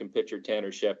All-American pitcher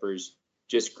Tanner Scheppers,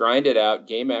 just grind it out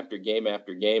game after game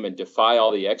after game and defy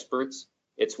all the experts.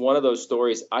 It's one of those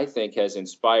stories I think has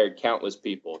inspired countless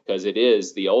people, because it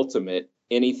is the ultimate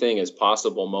anything is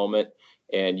possible moment.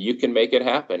 And you can make it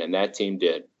happen, and that team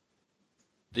did.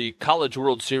 The College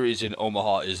World Series in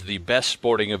Omaha is the best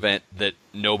sporting event that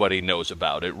nobody knows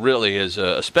about. It really is,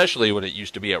 especially when it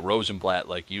used to be at Rosenblatt,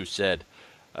 like you said.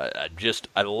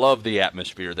 I love the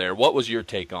atmosphere there. What was your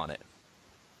take on it?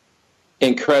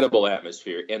 Incredible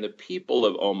atmosphere, and the people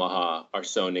of Omaha are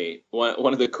so neat.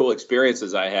 One of the cool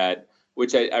experiences I had,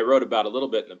 which I wrote about a little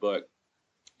bit in the book,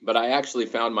 but I actually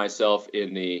found myself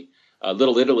in the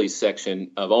Little Italy section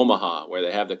of Omaha, where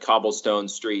they have the cobblestone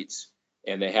streets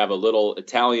and they have a little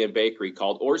Italian bakery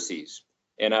called Orsi's.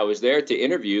 And I was there to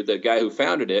interview the guy who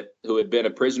founded it, who had been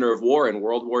a prisoner of war in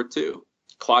World War II,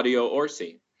 Claudio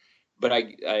Orsi. But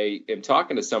I am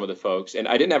talking to some of the folks, and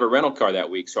I didn't have a rental car that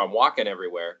week, so I'm walking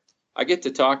everywhere. I get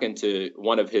to talking to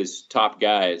one of his top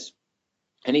guys,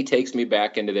 and he takes me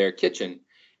back into their kitchen,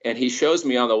 and he shows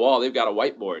me on the wall, they've got a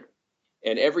whiteboard,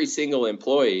 and every single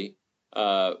employee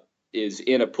is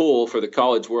in a pool for the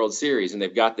College World Series, and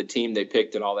they've got the team they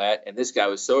picked and all that. And this guy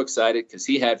was so excited because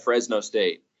he had Fresno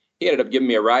State. He ended up giving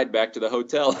me a ride back to the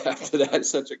hotel after that.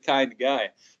 Such a kind guy.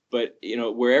 But,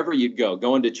 wherever you'd go,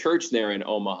 going to church there in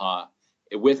Omaha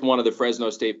with one of the Fresno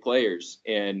State players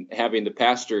and having the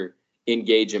pastor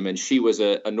engage him. And she was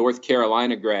a North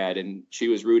Carolina grad, and she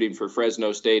was rooting for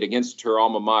Fresno State against her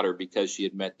alma mater because she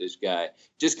had met this guy.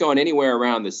 Just going anywhere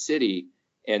around the city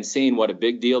and seeing what a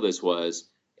big deal this was,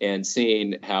 and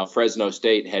seeing how Fresno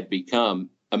State had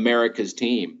become America's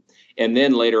team. And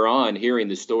then later on, hearing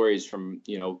the stories from,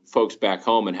 folks back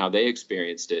home and how they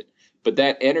experienced it. But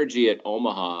that energy at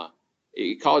Omaha,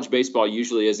 college baseball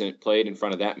usually isn't played in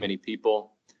front of that many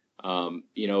people.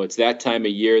 It's that time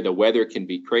of year. The weather can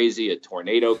be crazy. A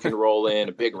tornado can roll in.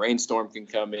 A big rainstorm can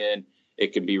come in.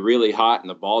 It can be really hot, and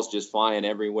the ball's just flying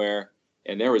everywhere.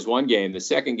 And there was one game, the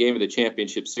second game of the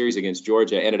championship series against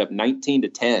Georgia, ended up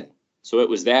 19-10. So it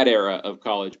was that era of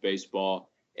college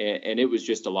baseball, and it was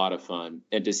just a lot of fun.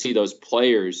 And to see those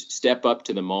players step up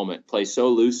to the moment, play so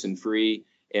loose and free,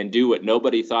 and do what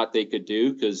nobody thought they could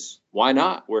do, because why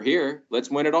not? We're here.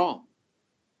 Let's win it all.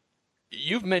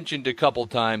 You've mentioned a couple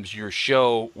times your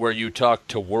show where you talk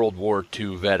to World War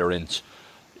II veterans.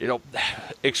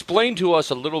 Explain to us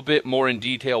a little bit more in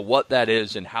detail what that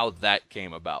is and how that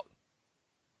came about.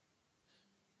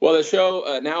 Well, the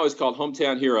show now is called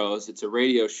Hometown Heroes. It's a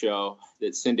radio show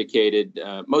that's syndicated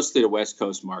mostly to West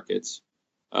Coast markets,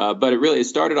 but it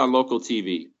started on local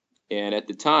TV. And at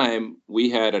the time, we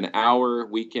had an hour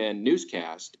weekend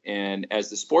newscast. And as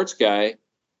the sports guy,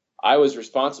 I was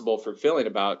responsible for filling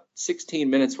about 16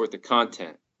 minutes worth of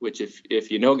content, which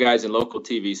if you know guys in local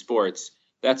TV sports,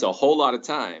 that's a whole lot of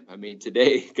time. I mean,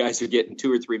 today guys are getting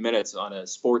 2 or 3 minutes on a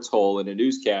sports hole in a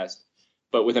newscast.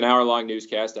 But with an hour-long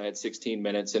newscast, I had 16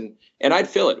 minutes, and I'd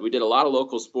fill it. We did a lot of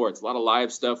local sports, a lot of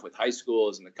live stuff with high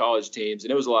schools and the college teams,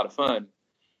 and it was a lot of fun.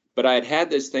 But I had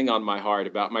this thing on my heart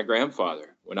about my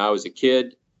grandfather. When I was a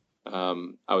kid, I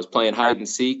was playing hide and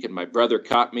seek, and my brother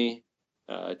caught me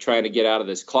trying to get out of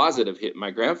this closet of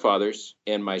my grandfather's,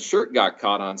 and my shirt got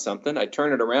caught on something. I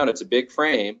turn it around. It's a big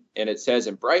frame, and it says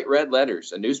in bright red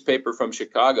letters, a newspaper from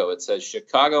Chicago. It says,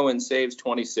 "Chicagoan saves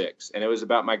 26," and it was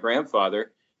about my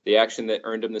grandfather, the action that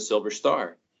earned him the Silver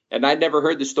Star. And I'd never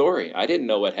heard the story. I didn't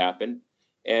know what happened.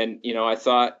 And, I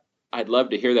thought I'd love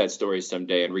to hear that story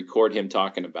someday and record him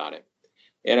talking about it.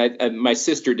 And my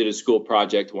sister did a school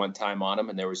project one time on him,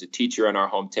 and there was a teacher in our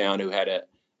hometown who had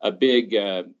a big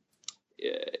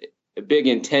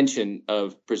intention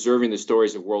of preserving the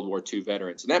stories of World War II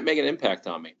veterans. And that made an impact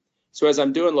on me. So as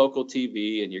I'm doing local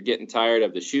TV and you're getting tired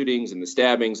of the shootings and the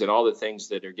stabbings and all the things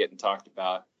that are getting talked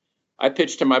about, I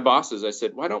pitched to my bosses. I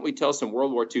said, why don't we tell some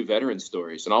World War II veteran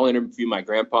stories? And I'll interview my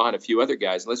grandpa and a few other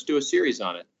guys, and let's do a series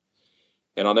on it.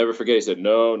 And I'll never forget, he said,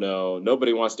 no,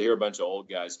 nobody wants to hear a bunch of old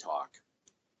guys talk.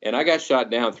 And I got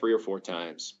shot down 3 or 4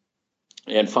 times.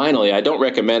 And finally, I don't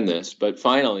recommend this, but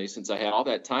finally, since I had all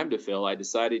that time to fill, I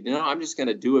decided, I'm just going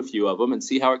to do a few of them and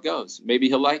see how it goes. Maybe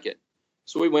he'll like it.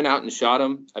 So we went out and shot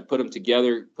them. I put them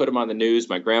together, put them on the news.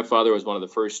 My grandfather was one of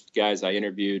the first guys I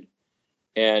interviewed.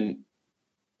 And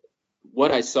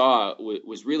what I saw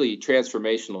was really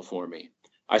transformational for me.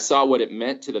 I saw what it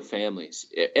meant to the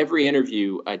families. Every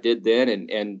interview I did then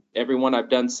and every one I've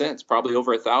done since, probably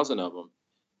over 1,000 of them,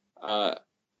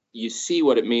 you see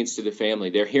what it means to the family.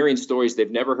 They're hearing stories they've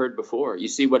never heard before. You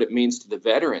see what it means to the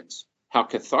veterans, how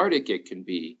cathartic it can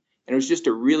be. And it was just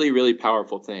a really, really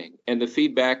powerful thing. And the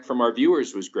feedback from our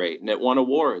viewers was great, and it won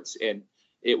awards. And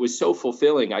it was so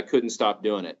fulfilling, I couldn't stop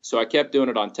doing it. So I kept doing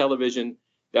it on television.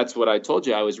 That's what I told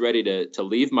you. I was ready to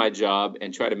leave my job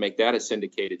and try to make that a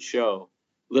syndicated show.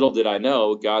 Little did I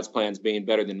know, God's plans being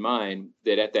better than mine,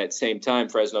 that at that same time,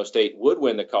 Fresno State would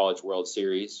win the College World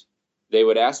Series. They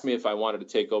would ask me if I wanted to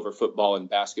take over football and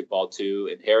basketball too,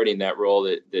 inheriting that role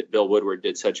that Bill Woodward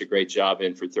did such a great job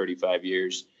in for 35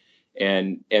 years.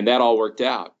 And that all worked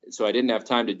out. So I didn't have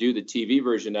time to do the TV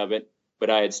version of it, but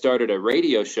I had started a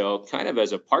radio show kind of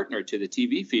as a partner to the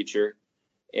TV feature,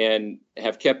 and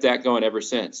have kept that going ever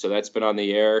since. So that's been on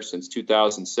the air since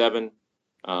 2007.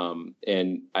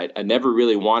 And I never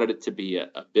really wanted it to be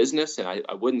a business, and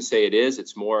I wouldn't say it is.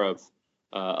 It's more of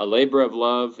a labor of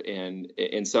love and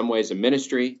in some ways a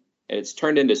ministry. And it's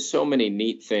turned into so many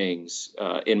neat things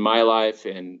in my life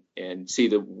and see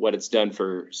what it's done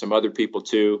for some other people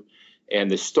too. And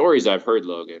the stories I've heard,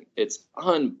 Logan, it's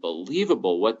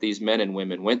unbelievable what these men and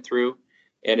women went through.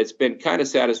 And it's been kind of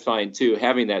satisfying, too,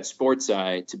 having that sports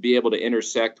eye to be able to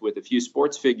intersect with a few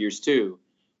sports figures, too,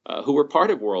 who were part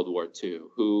of World War II,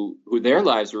 who their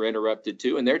lives were interrupted,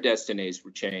 too, and their destinies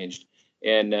were changed.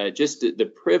 And just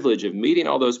the privilege of meeting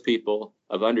all those people,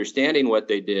 of understanding what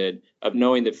they did, of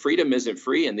knowing that freedom isn't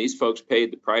free and these folks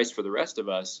paid the price for the rest of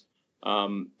us.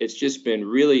 It's just been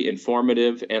really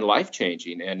informative and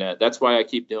life-changing. And that's why I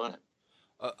keep doing it.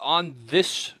 On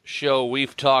this show,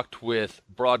 we've talked with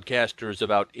broadcasters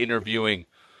about interviewing,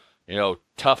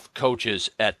 tough coaches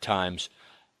at times,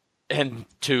 and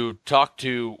to talk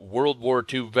to World War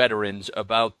II veterans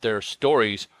about their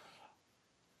stories.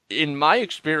 In my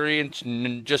experience,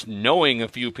 just knowing a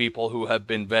few people who have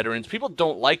been veterans, people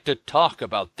don't like to talk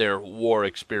about their war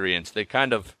experience. They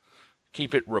kind of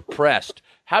keep it repressed.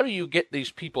 How do you get these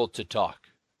people to talk?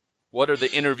 What are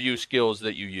the interview skills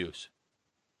that you use?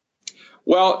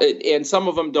 Well, and some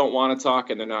of them don't want to talk,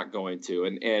 and they're not going to.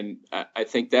 And I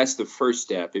think that's the first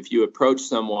step. If you approach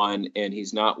someone and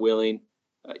he's not willing,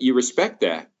 you respect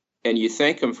that, and you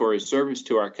thank him for his service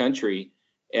to our country,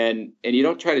 and you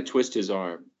don't try to twist his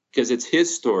arm, because it's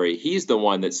his story. He's the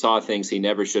one that saw things he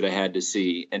never should have had to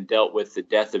see and dealt with the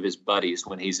death of his buddies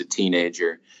when he's a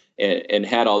teenager and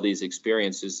had all these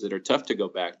experiences that are tough to go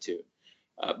back to.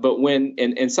 But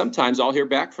and sometimes I'll hear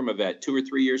back from a vet 2 or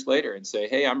 3 years later and say,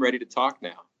 hey, I'm ready to talk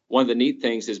now. One of the neat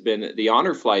things has been the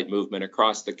honor flight movement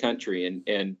across the country.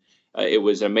 And it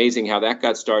was amazing how that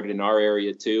got started in our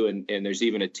area, too. And there's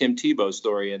even a Tim Tebow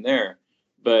story in there.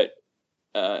 But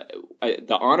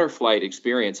the honor flight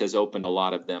experience has opened a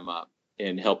lot of them up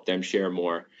and helped them share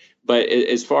more. But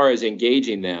as far as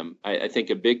engaging them, I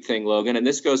think a big thing, Logan, and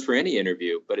this goes for any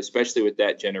interview, but especially with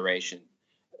that generation,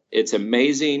 it's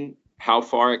amazing how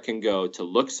far it can go to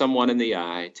look someone in the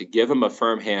eye, to give them a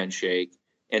firm handshake,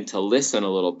 and to listen a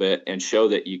little bit and show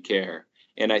that you care.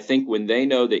 And I think when they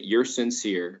know that you're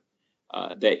sincere,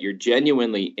 that you're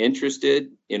genuinely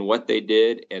interested in what they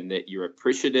did and that you're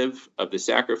appreciative of the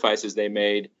sacrifices they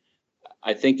made,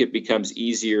 I think it becomes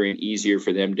easier and easier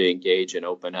for them to engage and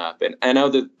open up. And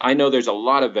I know there's a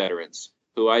lot of veterans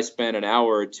who I spent an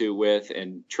hour or two with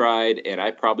and tried, and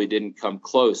I probably didn't come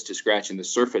close to scratching the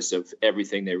surface of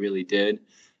everything they really did.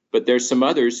 But there's some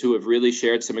others who have really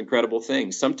shared some incredible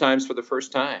things, sometimes for the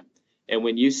first time. And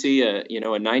when you see a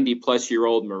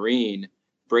 90-plus-year-old Marine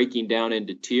breaking down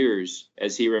into tears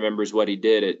as he remembers what he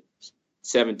did at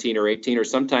 17 or 18 or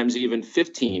sometimes even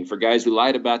 15 for guys who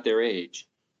lied about their age,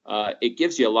 it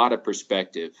gives you a lot of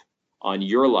perspective on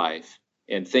your life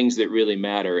and things that really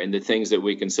matter and the things that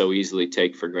we can so easily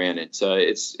take for granted. So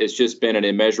it's just been an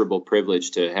immeasurable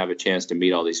privilege to have a chance to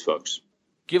meet all these folks.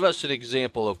 Give us an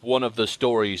example of one of the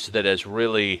stories that has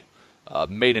really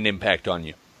made an impact on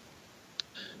you.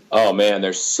 Oh, man,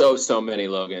 there's so many,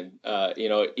 Logan.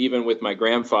 Even with my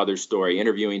grandfather's story,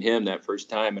 interviewing him that first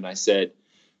time, and I said,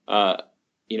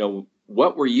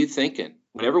 what were you thinking?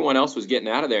 When everyone else was getting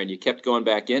out of there and you kept going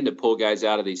back in to pull guys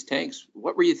out of these tanks,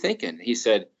 what were you thinking? He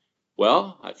said,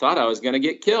 well, I thought I was going to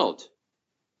get killed.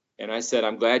 And I said,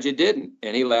 I'm glad you didn't.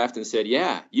 And he laughed and said,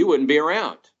 yeah, you wouldn't be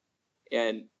around.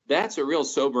 And that's a real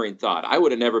sobering thought. I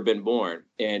would have never been born.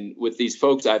 And with these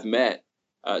folks I've met,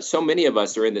 so many of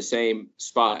us are in the same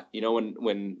spot.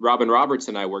 When Robin Roberts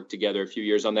and I worked together a few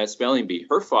years on that spelling bee,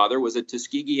 her father was a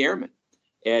Tuskegee Airman.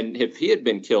 And if he had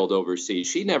been killed overseas,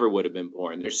 she never would have been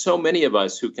born. There's so many of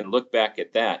us who can look back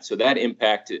at that. So that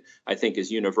impact, I think, is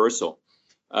universal.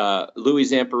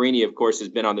 Louis Zamperini, of course, has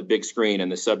been on the big screen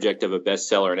and the subject of a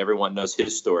bestseller, and everyone knows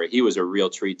his story. He was a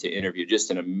real treat to interview, just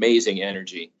an amazing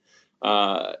energy.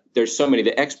 There's so many.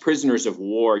 The ex-prisoners of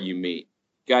war you meet,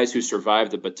 guys who survived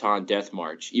the Bataan Death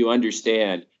March. You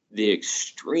understand the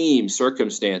extreme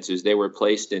circumstances they were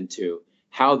placed into,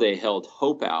 how they held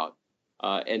hope out.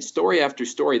 And story after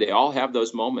story, they all have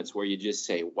those moments where you just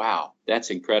say, wow, that's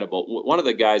incredible. One of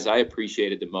the guys I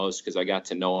appreciated the most, because I got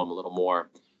to know him a little more,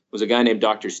 was a guy named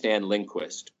Dr. Stan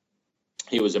Lindquist.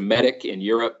 He was a medic in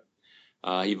Europe.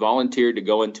 He volunteered to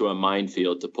go into a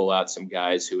minefield to pull out some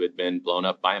guys who had been blown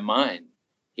up by a mine.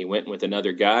 He went with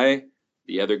another guy.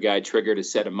 The other guy triggered a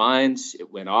set of mines.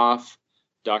 It went off.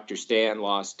 Dr. Stan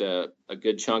lost a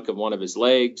good chunk of one of his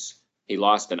legs. He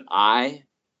lost an eye.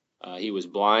 He was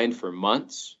blind for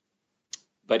months.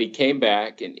 But he came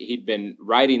back, and he'd been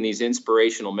writing these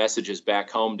inspirational messages back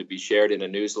home to be shared in a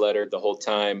newsletter the whole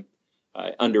time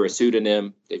under a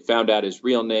pseudonym. They found out his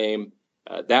real name.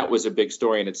 That was a big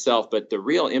story in itself. But the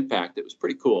real impact, it was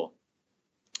pretty cool.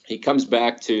 He comes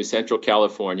back to Central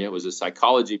California, was a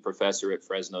psychology professor at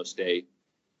Fresno State,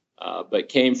 but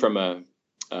came from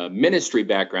a ministry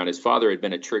background. His father had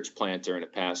been a church planter and a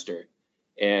pastor.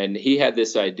 And he had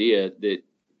this idea that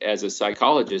as a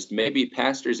psychologist, maybe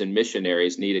pastors and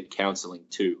missionaries needed counseling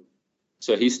too.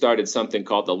 So he started something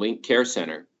called the Link Care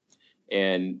Center.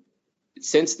 And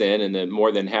since then, in the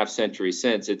more than half century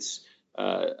since, it's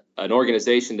an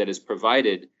organization that has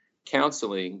provided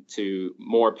counseling to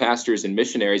more pastors and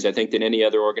missionaries, I think, than any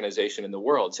other organization in the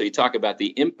world. So you talk about the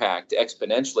impact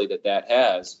exponentially that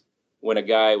has when a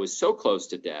guy was so close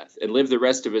to death and lived the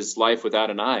rest of his life without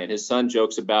an eye. And his son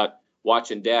jokes about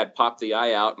watching dad pop the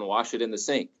eye out and wash it in the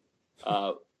sink.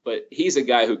 But he's a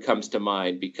guy who comes to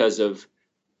mind because of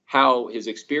how his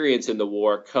experience in the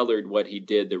war colored what he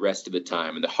did the rest of the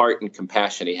time and the heart and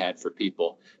compassion he had for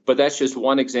people. But that's just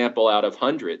one example out of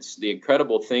hundreds. The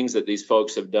incredible things that these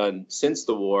folks have done since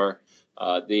the war,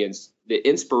 the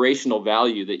inspirational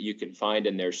value that you can find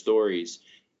in their stories,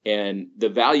 and the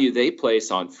value they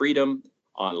place on freedom,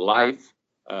 on life.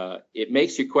 It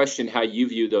makes you question how you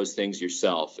view those things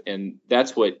yourself. And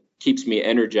that's what keeps me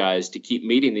energized to keep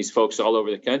meeting these folks all over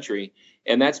the country.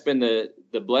 And that's been the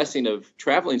blessing of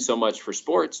traveling so much for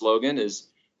sports, Logan, is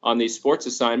on these sports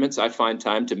assignments, I find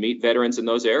time to meet veterans in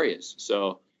those areas.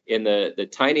 So in the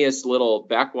tiniest little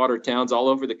backwater towns all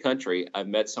over the country, I've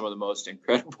met some of the most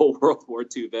incredible World War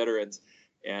II veterans.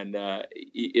 And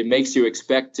it makes you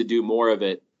expect to do more of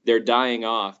it. They're dying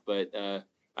off, but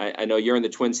I know you're in the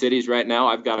Twin Cities right now.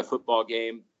 I've got a football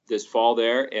game this fall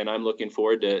there, and I'm looking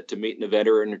forward to meeting a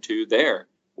veteran or two there,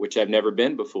 which I've never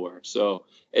been before. So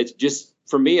it's just,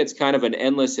 for me, it's kind of an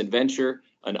endless adventure,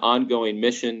 an ongoing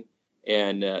mission,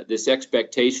 and this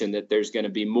expectation that there's going to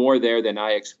be more there than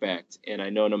I expect. And I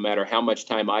know no matter how much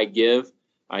time I give,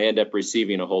 I end up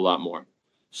receiving a whole lot more.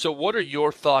 So what are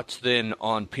your thoughts then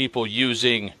on people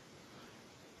using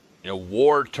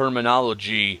war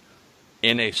terminology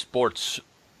in a sports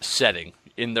setting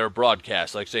in their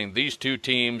broadcast, like saying these two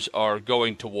teams are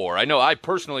going to war. I know I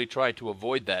personally try to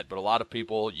avoid that, but a lot of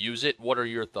people use it. What are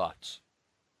your thoughts?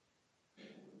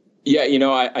 Yeah,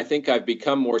 I think I've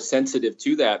become more sensitive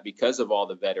to that because of all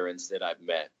the veterans that I've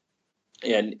met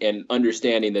and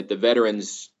understanding that the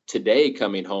veterans today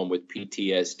coming home with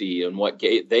PTSD and what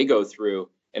they go through.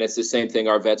 And it's the same thing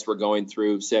our vets were going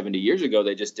through 70 years ago.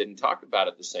 They just didn't talk about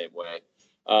it the same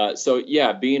way. So,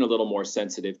 yeah, being a little more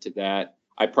sensitive to that.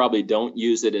 I probably don't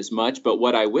use it as much, but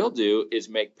what I will do is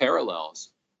make parallels.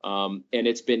 And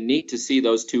it's been neat to see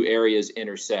those two areas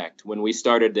intersect. When we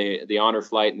started the honor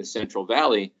flight in the Central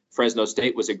Valley, Fresno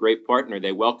State was a great partner.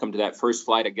 They welcomed that first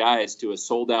flight of guys to a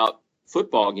sold-out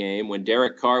football game when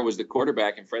Derek Carr was the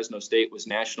quarterback and Fresno State was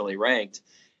nationally ranked.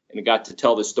 And I got to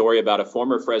tell the story about a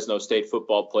former Fresno State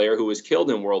football player who was killed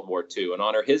in World War II and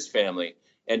honor his family.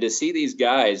 And to see these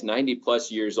guys,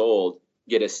 90-plus years old,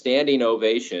 get a standing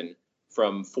ovation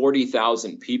from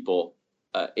 40,000 people,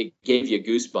 it gave you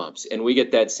goosebumps. And we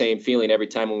get that same feeling every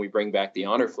time when we bring back the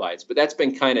honor flights. But that's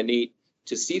been kind of neat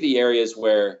to see the areas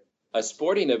where a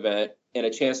sporting event and a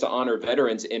chance to honor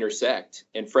veterans intersect.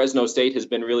 And Fresno State has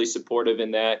been really supportive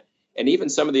in that. And even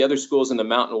some of the other schools in the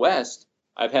Mountain West,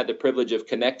 I've had the privilege of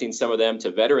connecting some of them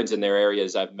to veterans in their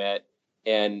areas I've met.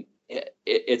 And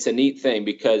it's a neat thing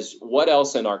because what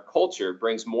else in our culture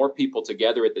brings more people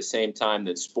together at the same time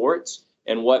than sports?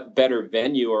 And what better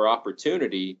venue or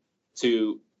opportunity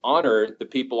to honor the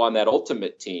people on that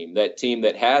ultimate team, that team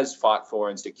that has fought for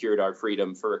and secured our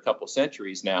freedom for a couple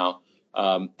centuries now.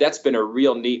 That's been a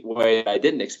real neat way I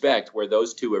didn't expect where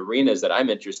those two arenas that I'm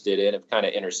interested in have kind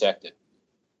of intersected.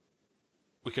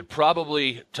 We could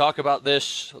probably talk about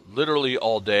this literally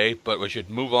all day, but we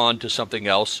should move on to something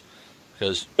else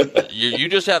because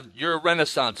you're a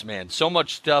Renaissance man. So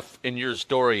much stuff in your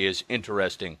story is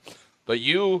interesting, but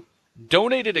you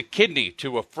donated a kidney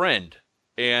to a friend,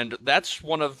 and that's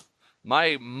one of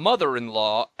my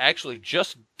mother-in-law actually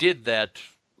just did that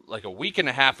like a week and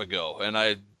a half ago, and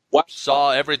I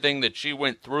saw everything that she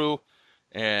went through,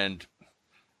 and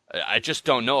I just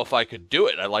don't know if I could do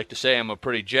it. I like to say I'm a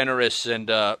pretty generous and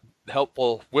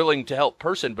helpful, willing to help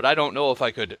person, but I don't know if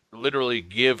I could literally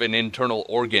give an internal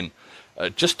organ.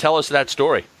 Just tell us that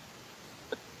story.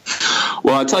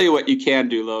 Well, I'll tell you what you can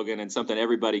do, Logan, and something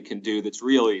everybody can do that's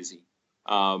real easy,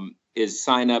 is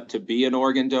sign up to be an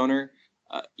organ donor.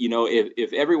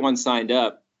 If everyone signed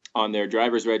up on their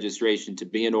driver's registration to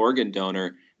be an organ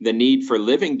donor, the need for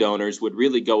living donors would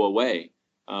really go away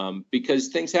because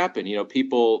things happen.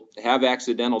 People have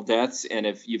accidental deaths, and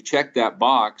if you've checked that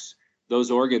box,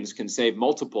 those organs can save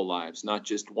multiple lives, not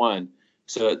just one.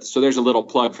 So there's a little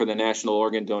plug for the National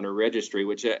Organ Donor Registry,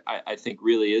 which I think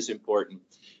really is important.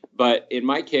 But in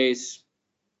my case,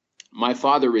 my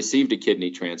father received a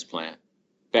kidney transplant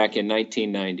back in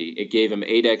 1990. It gave him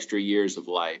 8 extra years of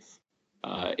life.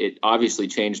 It obviously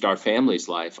changed our family's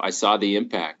life. I saw the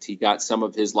impact. He got some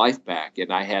of his life back,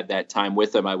 and I had that time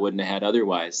with him I wouldn't have had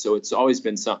otherwise. So it's always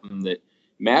been something that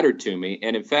mattered to me.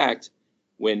 And in fact,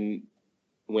 when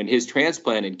his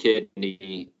transplanted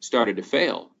kidney started to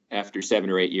fail after 7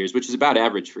 or 8 years, which is about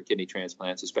average for kidney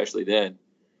transplants, especially then,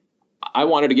 I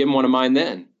wanted to give him one of mine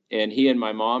then. And he and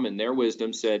my mom, in their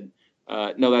wisdom, said,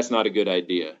 no, that's not a good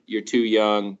idea. You're too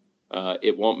young.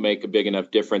 It won't make a big enough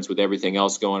difference with everything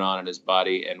else going on in his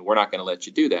body, and we're not going to let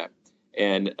you do that.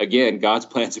 And again, God's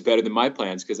plans are better than my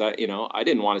plans because I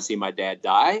didn't want to see my dad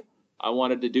die. I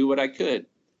wanted to do what I could.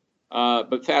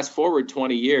 But fast forward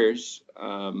 20 years,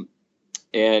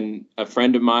 and a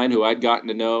friend of mine who I'd gotten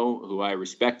to know, who I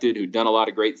respected, who'd done a lot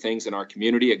of great things in our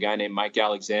community, a guy named Mike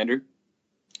Alexander,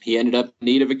 he ended up in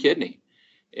need of a kidney.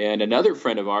 And another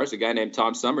friend of ours, a guy named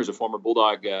Tom Summers, a former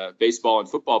Bulldog baseball and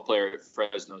football player at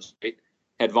Fresno State,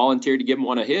 had volunteered to give him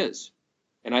one of his.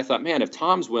 And I thought, man, if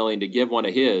Tom's willing to give one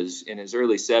of his in his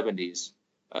early 70s,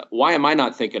 why am I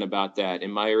not thinking about that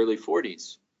in my early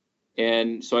 40s?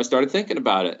 And so I started thinking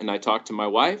about it. And I talked to my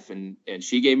wife, and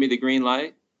she gave me the green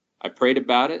light. I prayed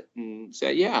about it and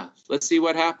said, yeah, let's see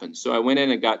what happens. So I went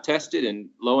in and got tested. And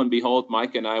lo and behold,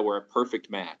 Mike and I were a perfect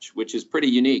match, which is pretty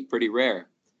unique, pretty rare.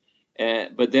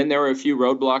 But then there were a few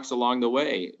roadblocks along the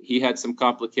way. He had some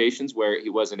complications where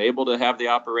he wasn't able to have the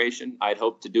operation. I'd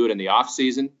hoped to do it in the off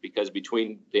season because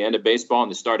between the end of baseball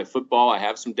and the start of football, I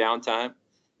have some downtime,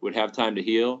 would have time to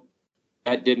heal.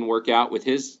 That didn't work out with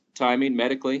his timing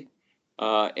medically.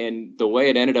 And the way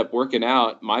it ended up working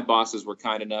out, my bosses were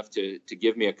kind enough to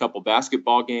give me a couple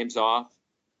basketball games off.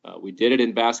 We did it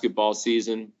in basketball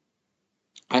season.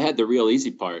 I had the real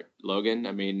easy part, Logan.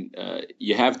 I mean,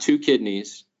 you have 2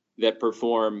 kidneys that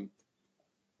perform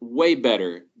way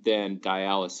better than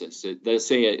dialysis. They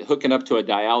say hooking up to a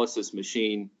dialysis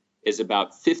machine is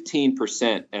about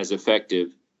 15% as effective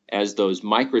as those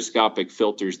microscopic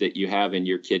filters that you have in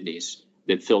your kidneys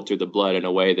that filter the blood in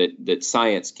a way that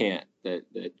science can't. That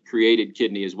created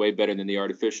kidney is way better than the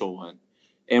artificial one.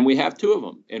 And we have two of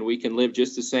them, and we can live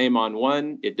just the same on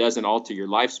one. It doesn't alter your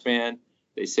lifespan.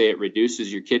 They say it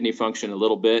reduces your kidney function a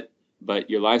little bit, but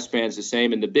your lifespan is the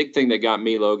same. And the big thing that got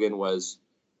me, Logan, was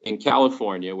in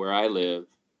California, where I live,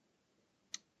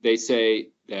 they say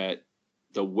that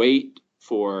the wait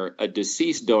for a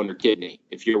deceased donor kidney,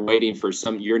 if you're waiting for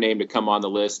your name to come on the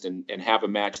list and have a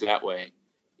match that way,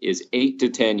 is 8 to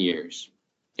 10 years.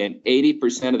 And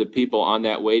 80% of the people on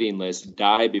that waiting list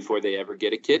die before they ever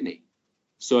get a kidney.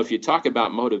 So if you talk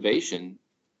about motivation,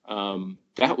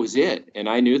 that was it. And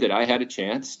I knew that I had a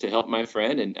chance to help my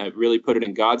friend, and I really put it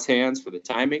in God's hands for the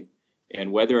timing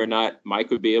and whether or not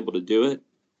Mike would be able to do it.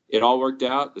 It all worked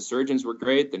out. The surgeons were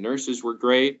great. The nurses were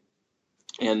great.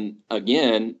 And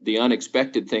again, the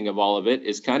unexpected thing of all of it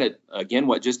is kind of, again,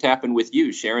 what just happened with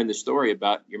you, sharing the story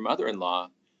about your mother-in-law.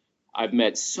 I've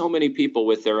met so many people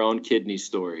with their own kidney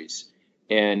stories,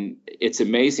 and it's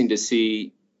amazing to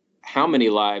see how many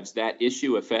lives that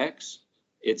issue affects.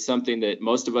 It's something that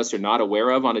most of us are not aware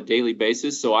of on a daily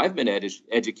basis. So I've been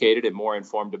educated and more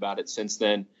informed about it since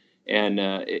then. And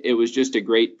it was just a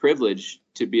great privilege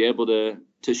to be able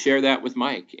to share that with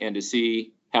Mike and to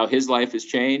see how his life has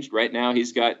changed. Right now,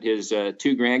 he's got his 2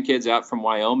 grandkids out from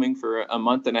Wyoming for a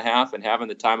month and a half and having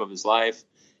the time of his life.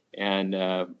 And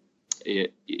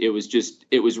it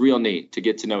was real neat to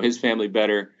get to know his family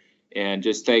better, and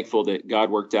just thankful that God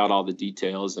worked out all the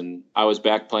details. And I was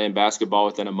back playing basketball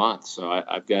within a month, so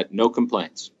I've got no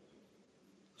complaints.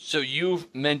 So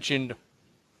you've mentioned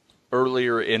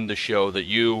earlier in the show that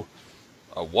you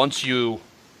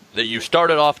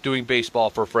started off doing baseball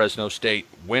for Fresno State,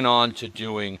 went on to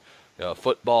doing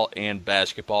football and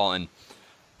basketball, and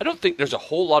I don't think there's a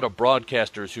whole lot of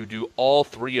broadcasters who do all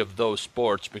 3 of those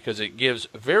sports because it gives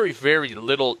very, very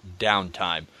little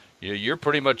downtime. You're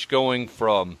pretty much going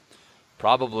from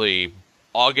probably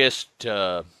August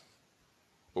to,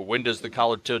 when does the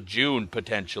college, till June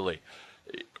potentially.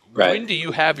 Right. When do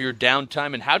you have your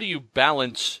downtime, and how do you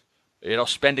balance,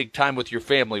 spending time with your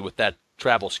family with that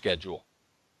travel schedule?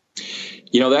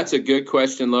 That's a good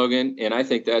question, Logan, and I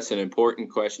think that's an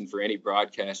important question for any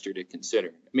broadcaster to consider.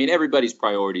 I mean, everybody's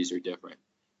priorities are different,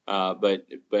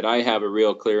 but I have a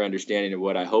real clear understanding of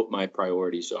what I hope my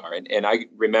priorities are. And I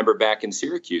remember back in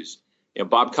Syracuse,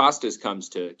 Bob Costas comes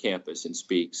to campus and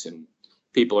speaks, and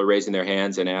people are raising their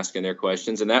hands and asking their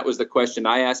questions. And that was the question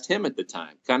I asked him at the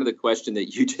time, kind of the question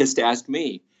that you just asked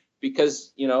me,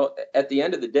 because, at the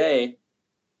end of the day,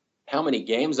 how many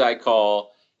games I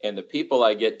call and the people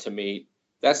I get to meet,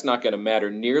 that's not going to matter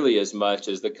nearly as much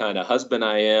as the kind of husband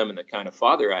I am and the kind of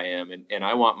father I am. And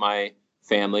I want my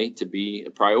family to be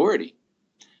a priority,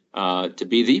 to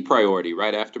be the priority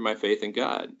right after my faith in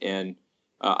God. And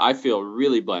I feel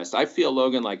really blessed. I feel,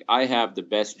 Logan, like I have the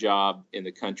best job in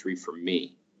the country for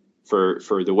me,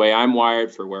 for the way I'm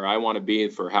wired, for where I want to be,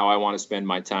 for how I want to spend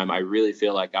my time. I really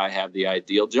feel like I have the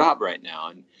ideal job right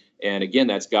now. And again,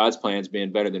 that's God's plans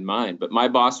being better than mine. But my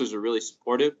bosses are really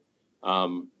supportive.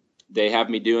 They have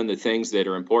me doing the things that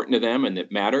are important to them and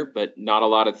that matter, but not a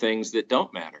lot of things that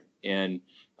don't matter. And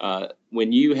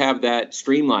when you have that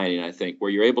streamlining, I think,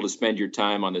 where you're able to spend your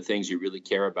time on the things you really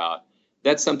care about,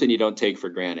 that's something you don't take for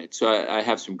granted. So I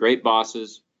have some great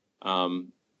bosses.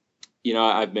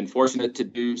 I've been fortunate to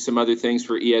do some other things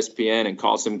for ESPN and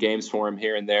call some games for them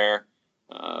here and there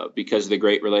because of the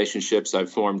great relationships I've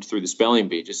formed through the Spelling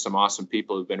Bee. Just some awesome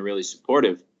people who've been really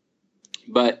supportive.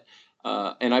 But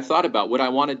and I've thought about, would I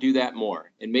want to do that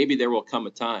more? And maybe there will come a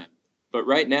time. But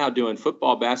right now, doing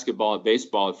football, basketball, and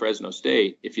baseball at Fresno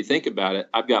State, if you think about it,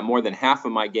 I've got more than half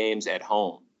of my games at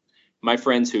home. My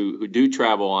friends who do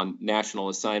travel on national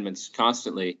assignments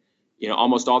constantly,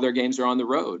 almost all their games are on the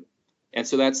road. And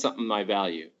so that's something I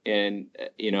value. And,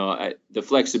 the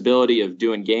flexibility of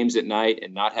doing games at night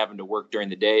and not having to work during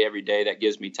the day every day, that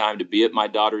gives me time to be at my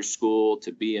daughter's school,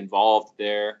 to be involved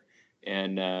there.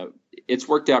 And it's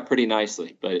worked out pretty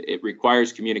nicely, but it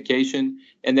requires communication.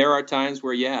 And there are times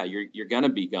where, you're going to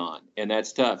be gone. And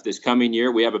that's tough. This coming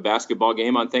year, we have a basketball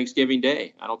game on Thanksgiving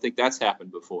Day. I don't think that's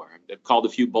happened before. I've called a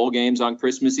few bowl games on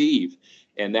Christmas Eve,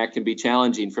 and that can be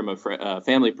challenging from a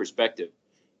family perspective.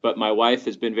 But my wife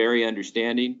has been very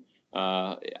understanding.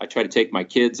 I try to take my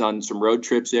kids on some road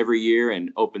trips every year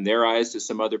and open their eyes to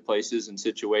some other places and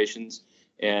situations.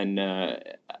 And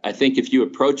I think if you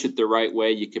approach it the right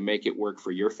way, you can make it work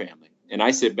for your family. And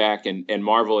I sit back and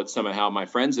marvel at some of how my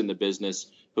friends in the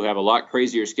business who have a lot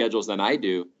crazier schedules than I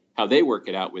do, how they work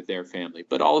it out with their family.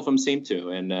 But all of them seem to.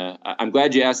 And I'm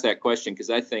glad you asked that question, because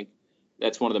I think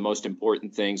that's one of the most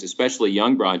important things, especially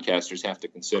young broadcasters, have to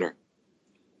consider.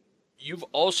 You've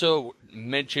also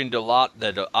mentioned a lot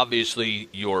that obviously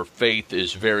your faith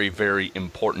is very, very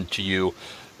important to you.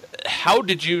 How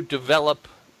did you develop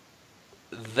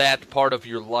that part of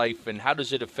your life, and how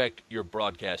does it affect your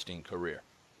broadcasting career?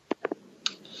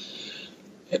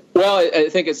 Well, I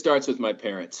think it starts with my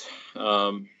parents,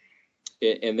 and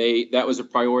that was a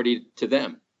priority to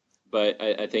them. But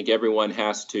I think everyone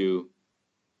has to,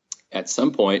 at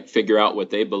some point, figure out what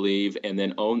they believe and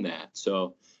then own that.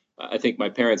 So I think my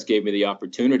parents gave me the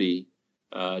opportunity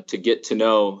to get to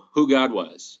know who God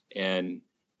was and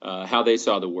how they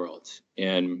saw the world,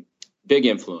 and big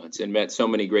influence, and met so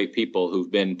many great people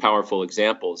who've been powerful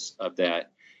examples of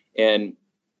that. And,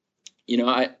 you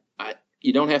know,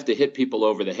 you don't have to hit people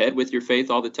over the head with your faith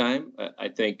all the time. I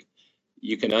think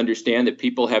you can understand that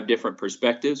people have different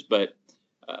perspectives, but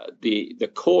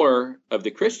the core of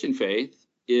the Christian faith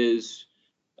is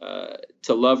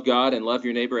to love God and love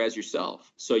your neighbor as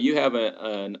yourself. So you have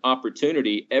an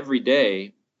opportunity every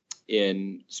day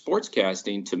in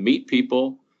sportscasting to meet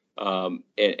people,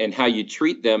 and how you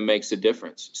treat them makes a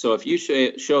difference. So if you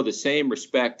show the same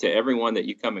respect to everyone that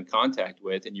you come in contact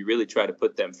with, and you really try to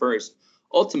put them first,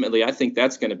 ultimately, I think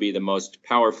that's going to be the most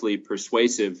powerfully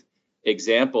persuasive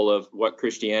example of what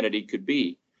Christianity could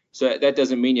be. So that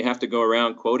doesn't mean you have to go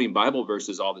around quoting Bible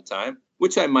verses all the time,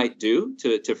 which I might do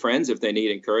to friends if they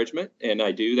need encouragement, and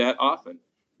I do that often.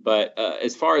 But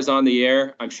as far as on the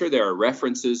air, I'm sure there are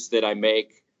references that I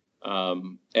make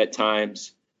at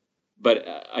times, but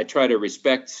I try to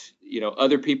respect,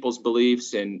 other people's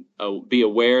beliefs and be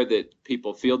aware that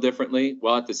people feel differently,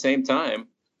 while at the same time,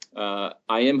 I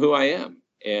am who I am,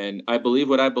 and I believe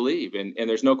what I believe. And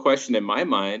there's no question in my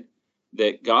mind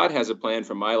that God has a plan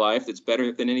for my life that's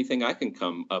better than anything I can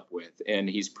come up with. And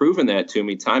he's proven that to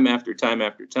me time after time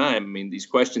after time. I mean, these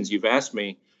questions you've asked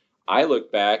me, I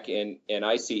look back and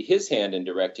I see his hand in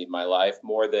directing my life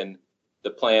more than the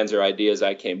plans or ideas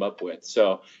I came up with.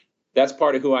 So that's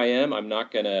part of who I am. I'm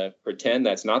not going to pretend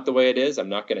that's not the way it is. I'm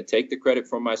not going to take the credit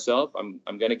for myself. I'm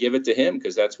going to give it to him,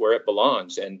 because that's where it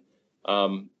belongs. And,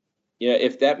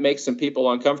 if that makes some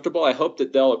people uncomfortable, I hope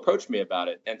that they'll approach me about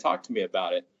it and talk to me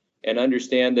about it and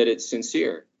understand that it's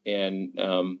sincere. And,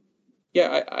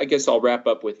 I guess I'll wrap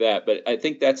up with that. But I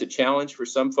think that's a challenge for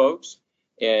some folks,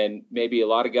 and maybe a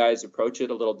lot of guys approach it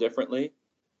a little differently.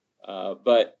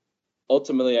 But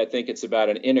ultimately, I think it's about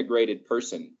an integrated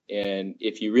person. And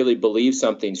if you really believe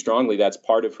something strongly, that's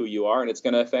part of who you are, and it's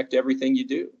going to affect everything you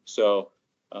do. So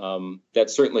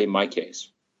that's certainly my case.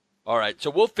 All right,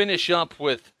 so we'll finish up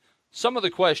with some of the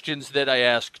questions that I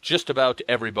ask just about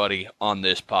everybody on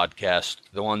this podcast.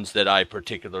 The ones that I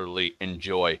particularly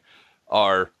enjoy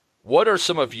are, what are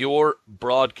some of your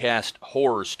broadcast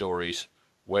horror stories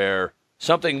where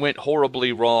something went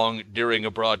horribly wrong during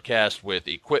a broadcast with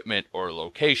equipment or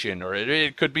location, or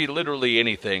it could be literally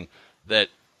anything that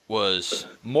was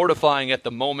mortifying at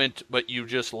the moment, but you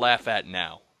just laugh at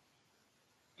now?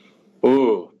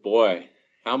 Oh, boy.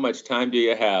 How much time do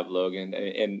you have, Logan?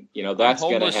 And that's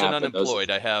going to happen. I'm homeless and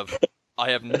unemployed. I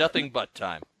have nothing but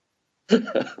time.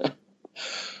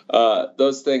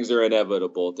 Those things are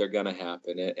inevitable. They're going to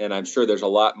happen. And I'm sure there's a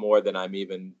lot more than I'm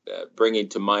even bringing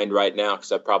to mind right now,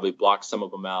 because I probably blocked some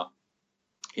of them out.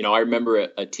 I remember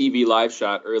a TV live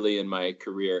shot early in my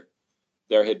career.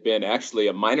 There had been actually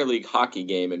a minor league hockey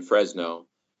game in Fresno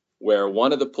where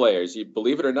one of the players, you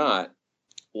believe it or not,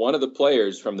 one of the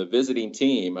players from the visiting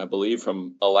team, I believe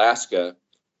from Alaska,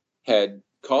 had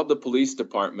called the police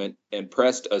department and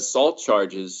pressed assault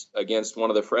charges against one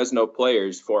of the Fresno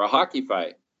players for a hockey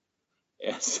fight.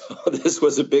 And so this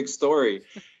was a big story.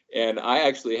 And I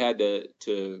actually had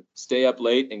to stay up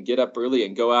late and get up early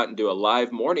and go out and do a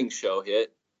live morning show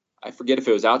hit. I forget if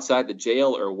it was outside the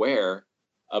jail or where,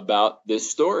 about this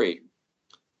story.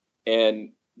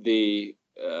 And the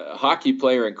hockey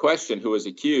player in question who was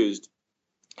accused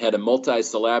had a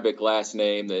multi-syllabic last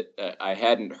name that I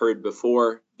hadn't heard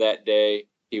before that day.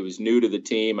 He was new to the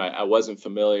team. I wasn't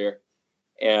familiar.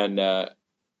 And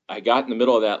I got in the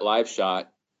middle of that live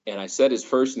shot, and I said his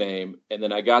first name, and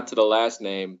then I got to the last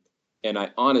name, and I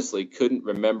honestly couldn't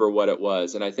remember what it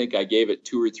was. And I think I gave it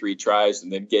 2 or 3 tries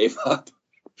and then gave up.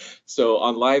 So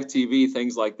on live TV,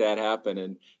 things like that happen,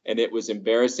 and it was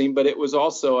embarrassing, but it was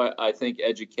also, I think,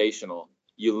 educational.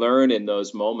 You learn in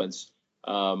those moments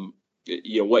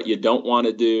what you don't want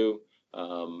to do.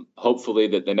 Hopefully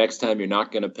that the next time you're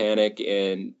not going to panic.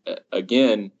 And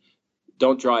again,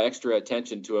 don't draw extra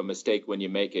attention to a mistake when you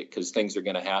make it, because things are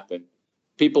going to happen.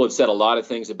 people have said a lot of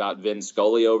things about Vin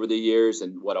Scully over the years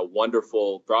and what a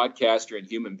wonderful broadcaster and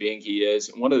human being he is.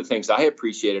 And one of the things I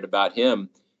appreciated about him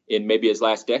in maybe his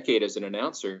last decade as an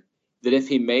announcer, that if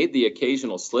he made the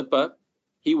occasional slip up,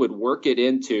 he would work it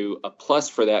into a plus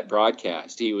for that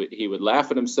broadcast. He would laugh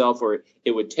at himself, or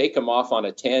it would take him off on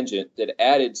a tangent that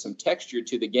added some texture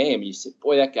to the game. You said,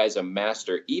 boy, that guy's a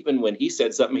master. Even when he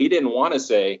said something he didn't want to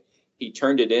say, he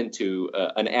turned it into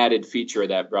an added feature of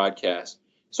that broadcast.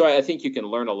 So I think you can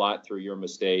learn a lot through your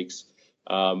mistakes.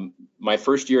 My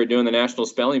first year of doing the National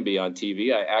Spelling Bee on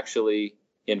TV, I actually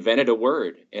invented a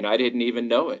word, and I didn't even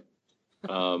know it.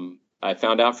 I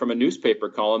found out from a newspaper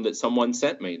column that someone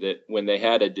sent me that when they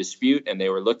had a dispute and they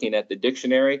were looking at the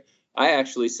dictionary, I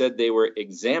actually said they were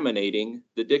examining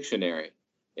the dictionary.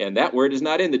 And that word is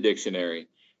not in the dictionary.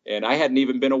 And I hadn't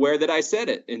even been aware that I said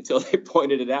it until they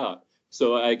pointed it out.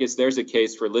 So I guess there's a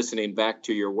case for listening back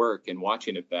to your work and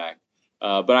watching it back.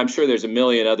 But I'm sure there's a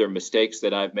million other mistakes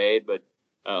that I've made, but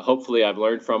hopefully I've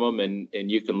learned from them,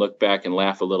 and you can look back and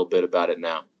laugh a little bit about it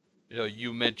now. You know,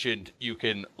 you mentioned you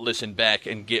can listen back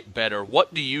and get better.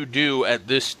 What do you do at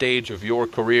this stage of your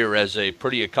career as a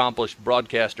pretty accomplished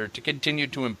broadcaster to continue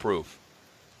to improve?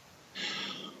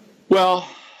 Well,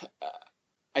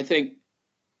 I think,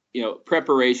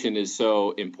 preparation is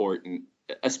so important,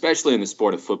 especially in the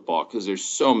sport of football, because there's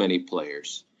so many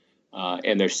players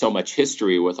and there's so much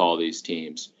history with all these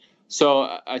teams.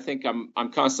 So I think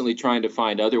I'm constantly trying to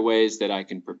find other ways that I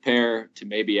can prepare to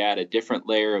maybe add a different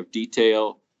layer of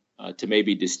detail, to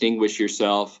maybe distinguish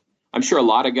yourself. I'm sure a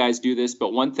lot of guys do this,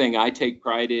 but one thing I take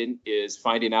pride in is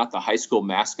finding out the high school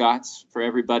mascots for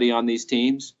everybody on these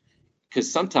teams,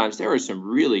 because sometimes there are some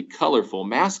really colorful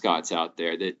mascots out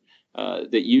there that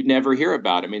you'd never hear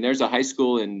about. I mean, there's a high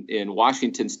school in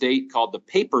Washington State called the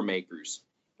Papermakers.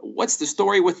 What's the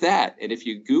story with that? And if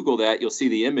you Google that, you'll see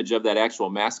the image of that actual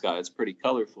mascot. It's pretty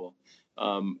colorful.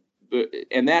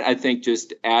 And that, I think,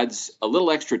 just adds a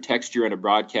little extra texture in a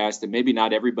broadcast that maybe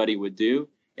not everybody would do.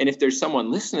 And if there's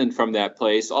someone listening from that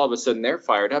place, all of a sudden they're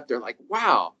fired up. They're like,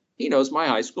 wow, he knows my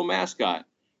high school mascot.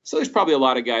 So there's probably a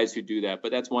lot of guys who do that,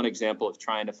 but that's one example of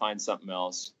trying to find something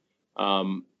else.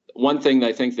 One thing that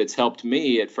I think that's helped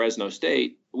me at Fresno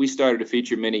State, we started a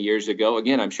feature many years ago.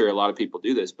 Again, I'm sure a lot of people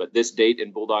do this, but this date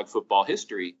in Bulldog football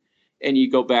history. And you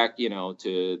go back, to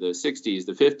the 60s,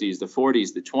 the 50s, the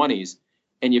 40s, the 20s,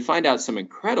 and you find out some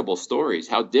incredible stories,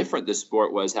 how different the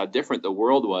sport was, how different the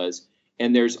world was.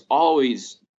 And there's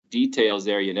always details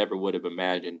there you never would have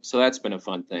imagined. So that's been a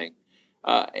fun thing.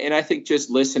 And I think just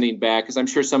listening back, because I'm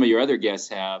sure some of your other guests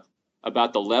have,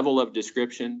 about the level of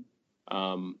description.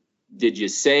 Did you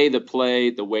say the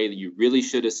play the way that you really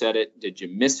should have said it? Did you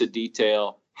miss a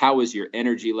detail? How was your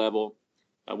energy level?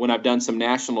 When I've done some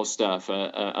national stuff,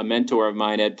 a mentor of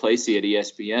mine, Ed Placey at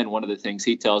ESPN, one of the things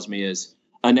he tells me is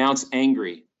announce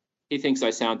angry. He thinks I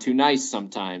sound too nice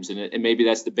sometimes, and maybe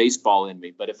that's the baseball in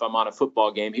me. But if I'm on a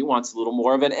football game, he wants a little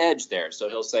more of an edge there. So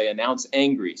he'll say announce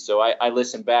angry. So I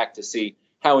listen back to see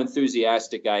how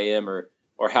enthusiastic I am or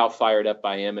how fired up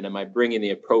I am, and am I bringing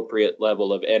the appropriate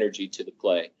level of energy to the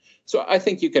play. So I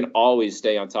think you can always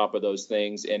stay on top of those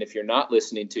things. And if you're not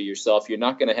listening to yourself, you're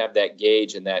not going to have that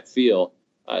gauge and that feel.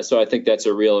 So I think that's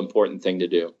a real important thing to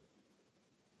do.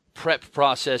 Prep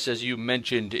process, as you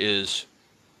mentioned, is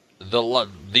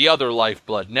the other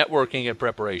lifeblood, networking and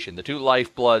preparation, the two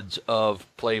lifebloods of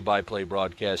play-by-play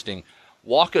broadcasting.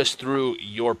 Walk us through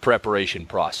your preparation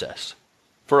process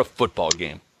for a football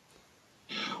game.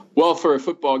 Well, for a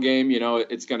football game,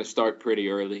 it's going to start pretty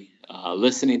early.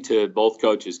 Listening to both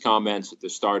coaches' comments at the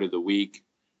start of the week.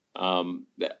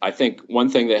 I think one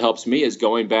thing that helps me is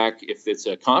going back, if it's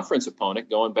a conference opponent,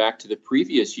 going back to the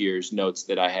previous year's notes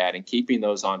that I had and keeping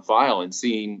those on file and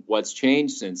seeing what's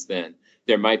changed since then.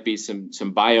 There might be some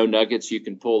bio nuggets you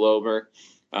can pull over.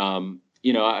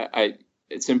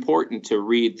 It's important to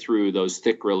read through those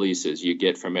thick releases you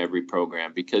get from every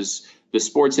program, because the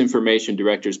sports information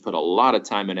directors put a lot of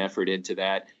time and effort into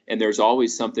that, and there's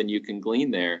always something you can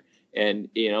glean there. And,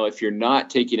 if you're not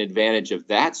taking advantage of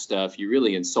that stuff, you're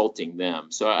really insulting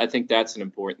them. So I think that's an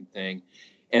important thing.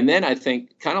 And then I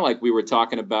think, kind of like we were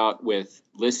talking about with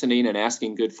listening and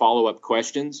asking good follow-up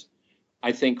questions,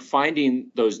 I think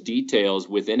finding those details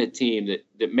within a team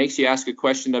that makes you ask a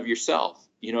question of yourself.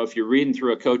 If you're reading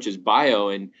through a coach's bio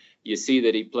and you see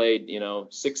that he played,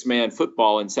 6-man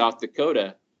football in South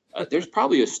Dakota, there's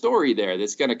probably a story there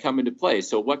that's going to come into play.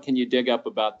 So what can you dig up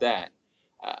about that?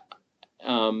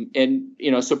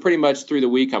 So pretty much through the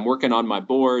week, I'm working on my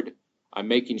board. I'm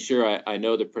making sure I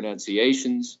know the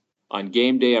pronunciations. On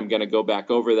game day, I'm going to go back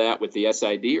over that with the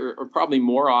SID, or probably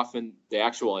more often the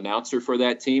actual announcer for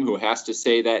that team, who has to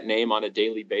say that name on a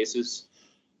daily basis.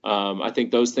 I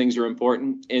think those things are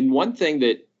important. And one thing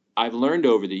that I've learned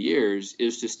over the years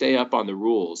is to stay up on the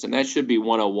rules. And that should be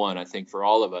 101, I think, for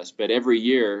all of us. But every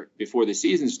year before the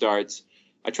season starts,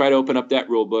 I try to open up that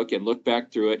rule book and look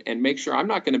back through it and make sure I'm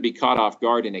not going to be caught off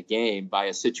guard in a game by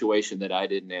a situation that I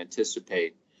didn't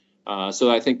anticipate.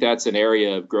 So I think that's an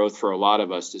area of growth for a lot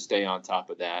of us to stay on top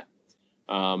of that.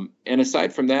 And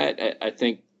aside from that, I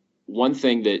think one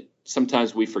thing that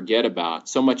sometimes we forget about,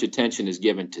 so much attention is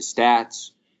given to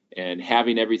stats and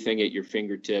having everything at your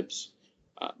fingertips.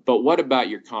 But what about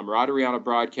your camaraderie on a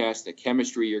broadcast, the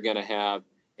chemistry you're going to have,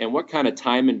 and what kind of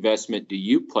time investment do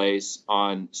you place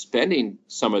on spending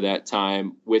some of that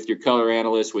time with your color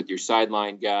analyst, with your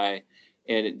sideline guy,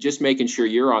 and just making sure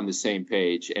you're on the same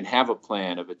page and have a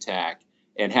plan of attack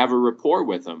and have a rapport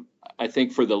with them? I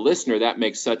think for the listener, that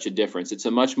makes such a difference. It's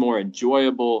a much more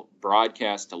enjoyable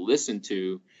broadcast to listen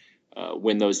to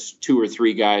when those 2 or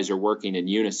 3 guys are working in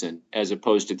unison, as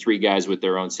opposed to 3 guys with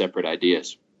their own separate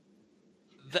ideas.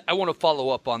 I want to follow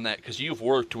up on that because you've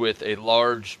worked with a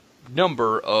large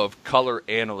number of color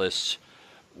analysts.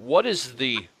 What is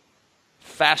the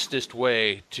fastest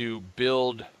way to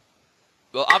build?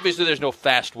 Well, obviously there's no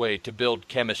fast way to build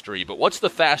chemistry, but what's the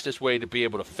fastest way to be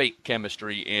able to fake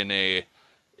chemistry in a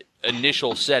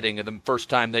initial setting of the first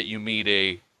time that you meet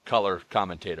a color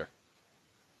commentator?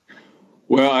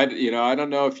 Well, I don't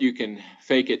know if you can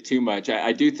fake it too much.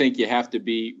 I do think you have to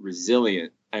be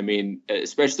resilient. I mean,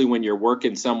 especially when you're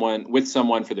working with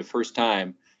someone for the first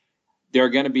time, there are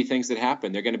going to be things that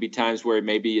happen. There are going to be times where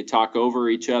maybe you talk over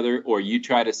each other or you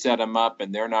try to set them up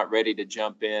and they're not ready to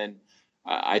jump in.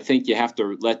 I think you have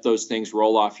to let those things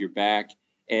roll off your back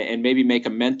and maybe make a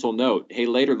mental note. Hey,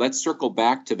 later, let's circle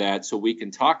back to that so we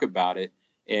can talk about it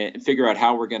and figure out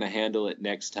how we're going to handle it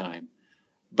next time.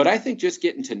 But I think just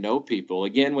getting to know people,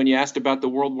 again, when you asked about the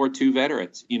World War II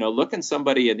veterans, looking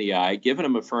somebody in the eye, giving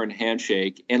them a firm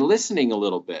handshake and listening a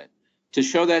little bit to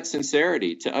show that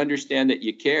sincerity, to understand that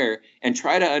you care and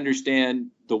try to understand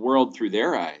the world through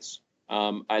their eyes.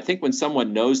 I think when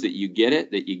someone knows that you get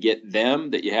it, that you get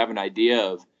them, that you have an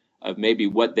idea of maybe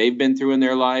what they've been through in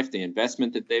their life, the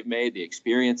investment that they've made, the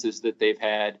experiences that they've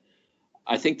had,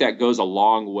 I think that goes a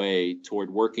long way toward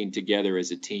working together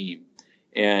as a team.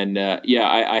 And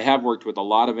I have worked with a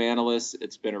lot of analysts.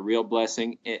 It's been a real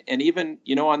blessing. And even,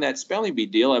 on that spelling bee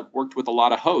deal, I've worked with a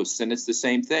lot of hosts, and it's the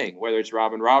same thing, whether it's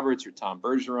Robin Roberts or Tom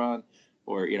Bergeron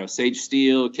or, Sage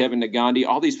Steele, Kevin Nagandi,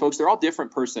 all these folks, they're all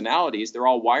different personalities. They're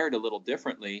all wired a little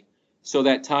differently. So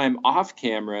that time off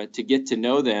camera to get to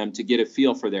know them, to get a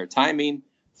feel for their timing,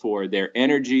 for their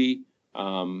energy,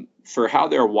 for how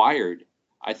they're wired,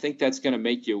 I think that's going to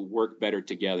make you work better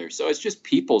together. So it's just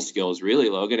people skills, really,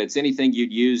 Logan. It's anything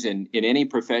you'd use in any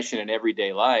profession in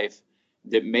everyday life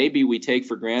that maybe we take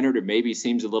for granted or maybe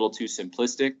seems a little too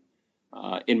simplistic.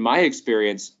 In my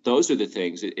experience, those are the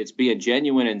things. It's being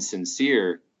genuine and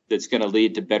sincere that's going to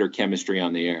lead to better chemistry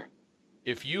on the air.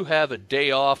 If you have a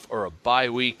day off or a bye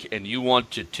week and you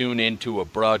want to tune into a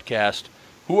broadcast,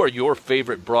 who are your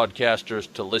favorite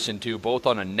broadcasters to listen to, both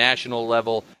on a national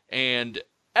level and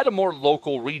at a more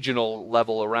local, regional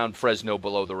level around Fresno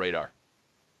below the radar?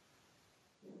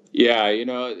 Yeah,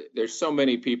 there's so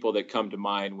many people that come to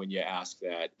mind when you ask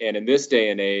that. And in this day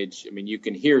and age, I mean, you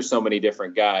can hear so many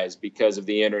different guys because of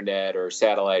the internet or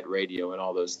satellite radio and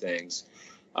all those things.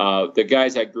 The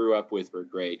guys I grew up with were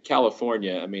great.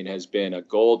 California, has been a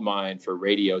gold mine for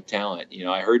radio talent.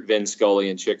 I heard Vin Scully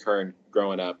and Chick Hearn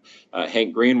growing up.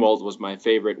 Hank Greenwald was my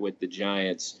favorite with the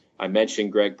Giants. I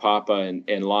mentioned Greg Papa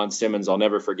and Lon Simmons. I'll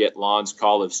never forget Lon's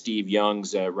call of Steve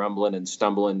Young's rumbling and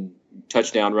stumbling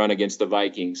touchdown run against the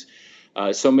Vikings.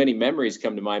 So many memories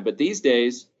come to mind. But these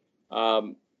days,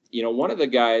 one of the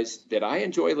guys that I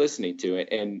enjoy listening to,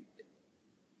 and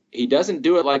he doesn't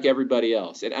do it like everybody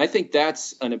else. And I think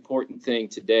that's an important thing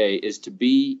today, is to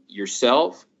be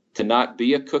yourself, to not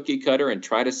be a cookie cutter and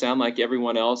try to sound like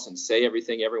everyone else and say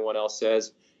everything everyone else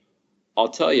says. I'll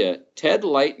tell you, Ted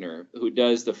Leitner, who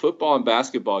does the football and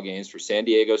basketball games for San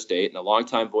Diego State and a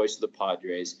longtime voice of the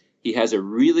Padres, he has a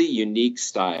really unique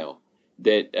style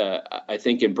that I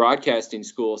think in broadcasting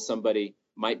school somebody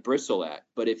might bristle at.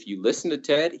 But if you listen to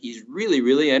Ted, he's really,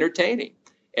 really entertaining.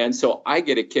 And so I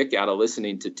get a kick out of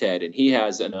listening to Ted, and he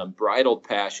has an unbridled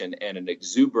passion and an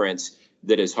exuberance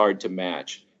that is hard to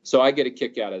match. So I get a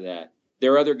kick out of that.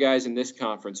 There are other guys in this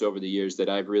conference over the years that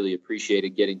I've really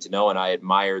appreciated getting to know, and I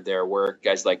admire their work.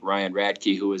 Guys like Ryan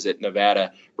Radke, who was at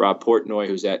Nevada, Rob Portnoy,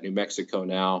 who's at New Mexico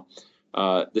now.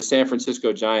 The San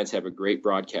Francisco Giants have a great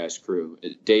broadcast crew.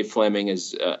 Dave Fleming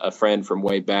is a friend from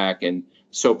way back, and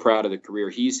so proud of the career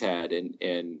he's had.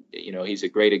 And he's a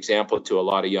great example to a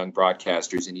lot of young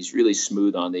broadcasters, and he's really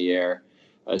smooth on the air.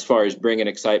 as far as bringing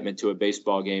excitement to a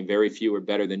baseball game. Very few are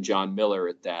better than John Miller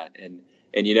at that. And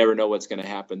you never know what's going to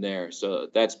happen there. So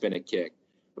that's been a kick.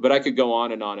 But I could go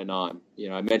on and on and on.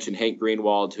 I mentioned Hank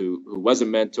Greenwald, who was a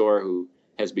mentor, who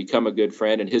has become a good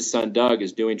friend, and his son Doug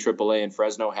is doing AAA in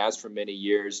Fresno, has for many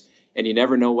years. And you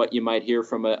never know what you might hear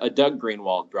from a Doug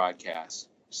Greenwald broadcast.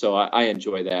 So I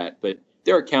enjoy that. But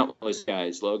there are countless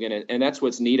guys, Logan, and that's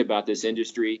what's neat about this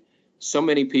industry. So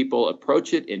many people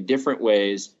approach it in different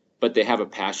ways, but they have a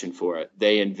passion for it.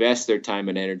 They invest their time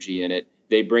and energy in it.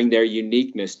 They bring their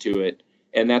uniqueness to it,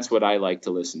 and that's what I like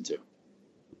to listen to.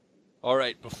 All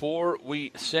right, before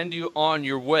we send you on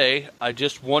your way, I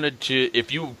just wanted to,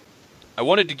 I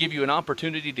wanted to give you an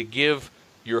opportunity to give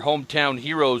your Hometown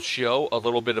Heroes show a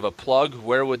little bit of a plug.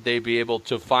 Where would they be able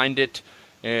to find it,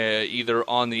 either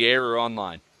on the air or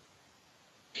online?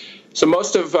 So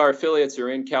most of our affiliates are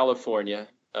in California,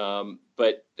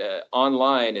 but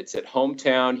online it's at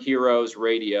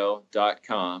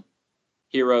hometownheroesradio.com.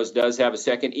 Heroes does have a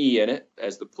second E in it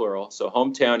as the plural, so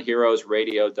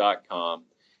hometownheroesradio.com.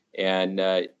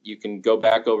 And you can go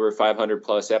back over 500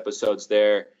 plus episodes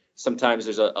there. Sometimes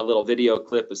there's a little video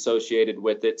clip associated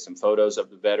with it, some photos of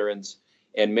the veterans,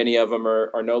 and many of them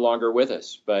are no longer with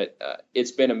us. But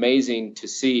it's been amazing to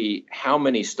see how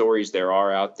many stories there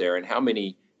are out there and how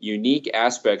many unique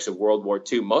aspects of World War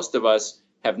II. Most of us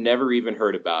have never even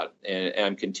heard about it, and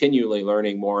I'm continually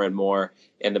learning more and more.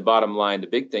 And the bottom line, the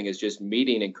big thing is just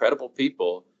meeting incredible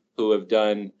people who have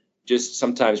done just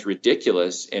sometimes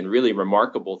ridiculous and really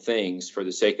remarkable things for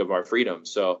the sake of our freedom.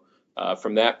 So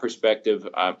from that perspective,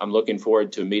 I'm looking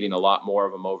forward to meeting a lot more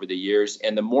of them over the years.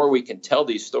 And the more we can tell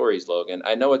these stories, Logan,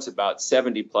 I know it's about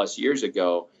 70 plus years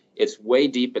ago. It's way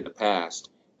deep in the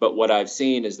past. But what I've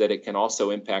seen is that it can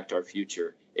also impact our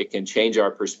future. It can change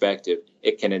our perspective.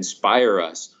 It can inspire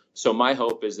us. So my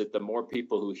hope is that the more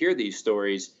people who hear these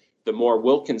stories, the more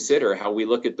we'll consider how we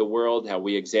look at the world, how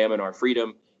we examine our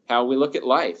freedom, how we look at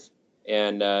life.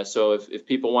 And so if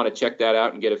people want to check that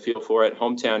out and get a feel for it,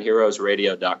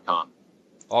 hometownheroesradio.com.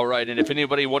 All right. And if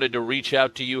anybody wanted to reach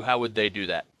out to you, how would they do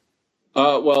that?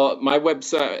 Well, my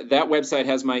website, that website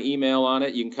has my email on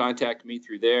it. You can contact me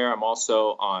through there. I'm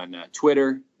also on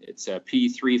Twitter. It's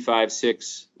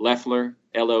P356 Leffler,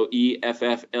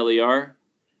 Loeffler.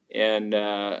 And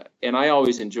I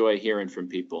always enjoy hearing from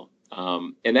people.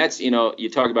 And that's, you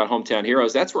talk about Hometown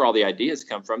Heroes, that's where all the ideas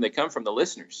come from. They come from the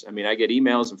listeners. I mean, I get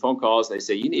emails and phone calls. They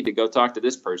say, you need to go talk to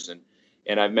this person.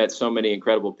 And I've met so many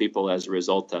incredible people as a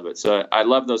result of it. So I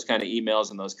love those kind of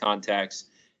emails and those contacts.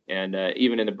 And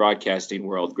even in the broadcasting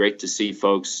world, great to see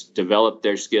folks develop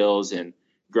their skills and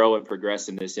grow and progress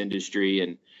in this industry.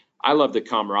 And I love the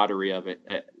camaraderie of it.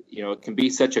 It can be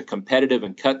such a competitive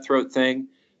and cutthroat thing.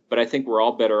 But I think we're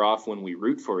all better off when we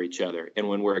root for each other and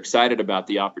when we're excited about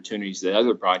the opportunities that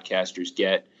other broadcasters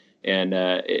get. And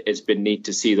it's been neat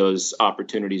to see those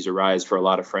opportunities arise for a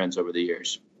lot of friends over the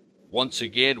years. Once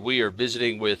again, we are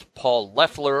visiting with Paul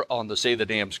Leffler on the Say the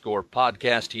Damn Score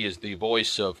podcast. He is the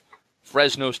voice of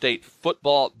Fresno State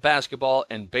football, basketball,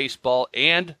 and baseball,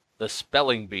 and the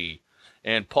spelling bee.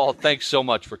 And Paul, thanks so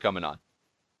much for coming on.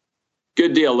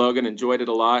 Good deal, Logan. Enjoyed it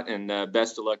a lot, and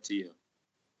best of luck to you.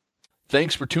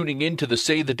 Thanks for tuning in to the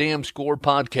Say the Damn Score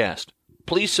podcast.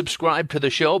 Please subscribe to the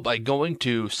show by going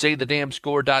to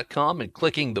saythedamnscore.com and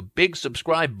clicking the big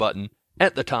subscribe button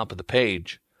at the top of the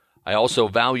page. I also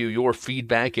value your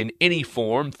feedback in any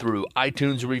form through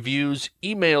iTunes reviews,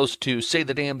 emails to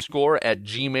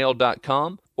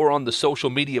saythedamnscore@gmail.com, or on the social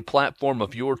media platform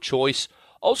of your choice.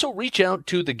 Also reach out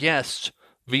to the guests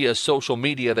via social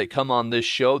media that come on this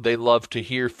show. They love to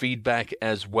hear feedback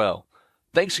as well.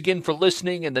 Thanks again for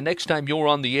listening, and the next time you're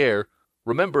on the air,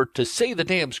 remember to say the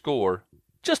damn score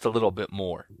just a little bit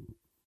more.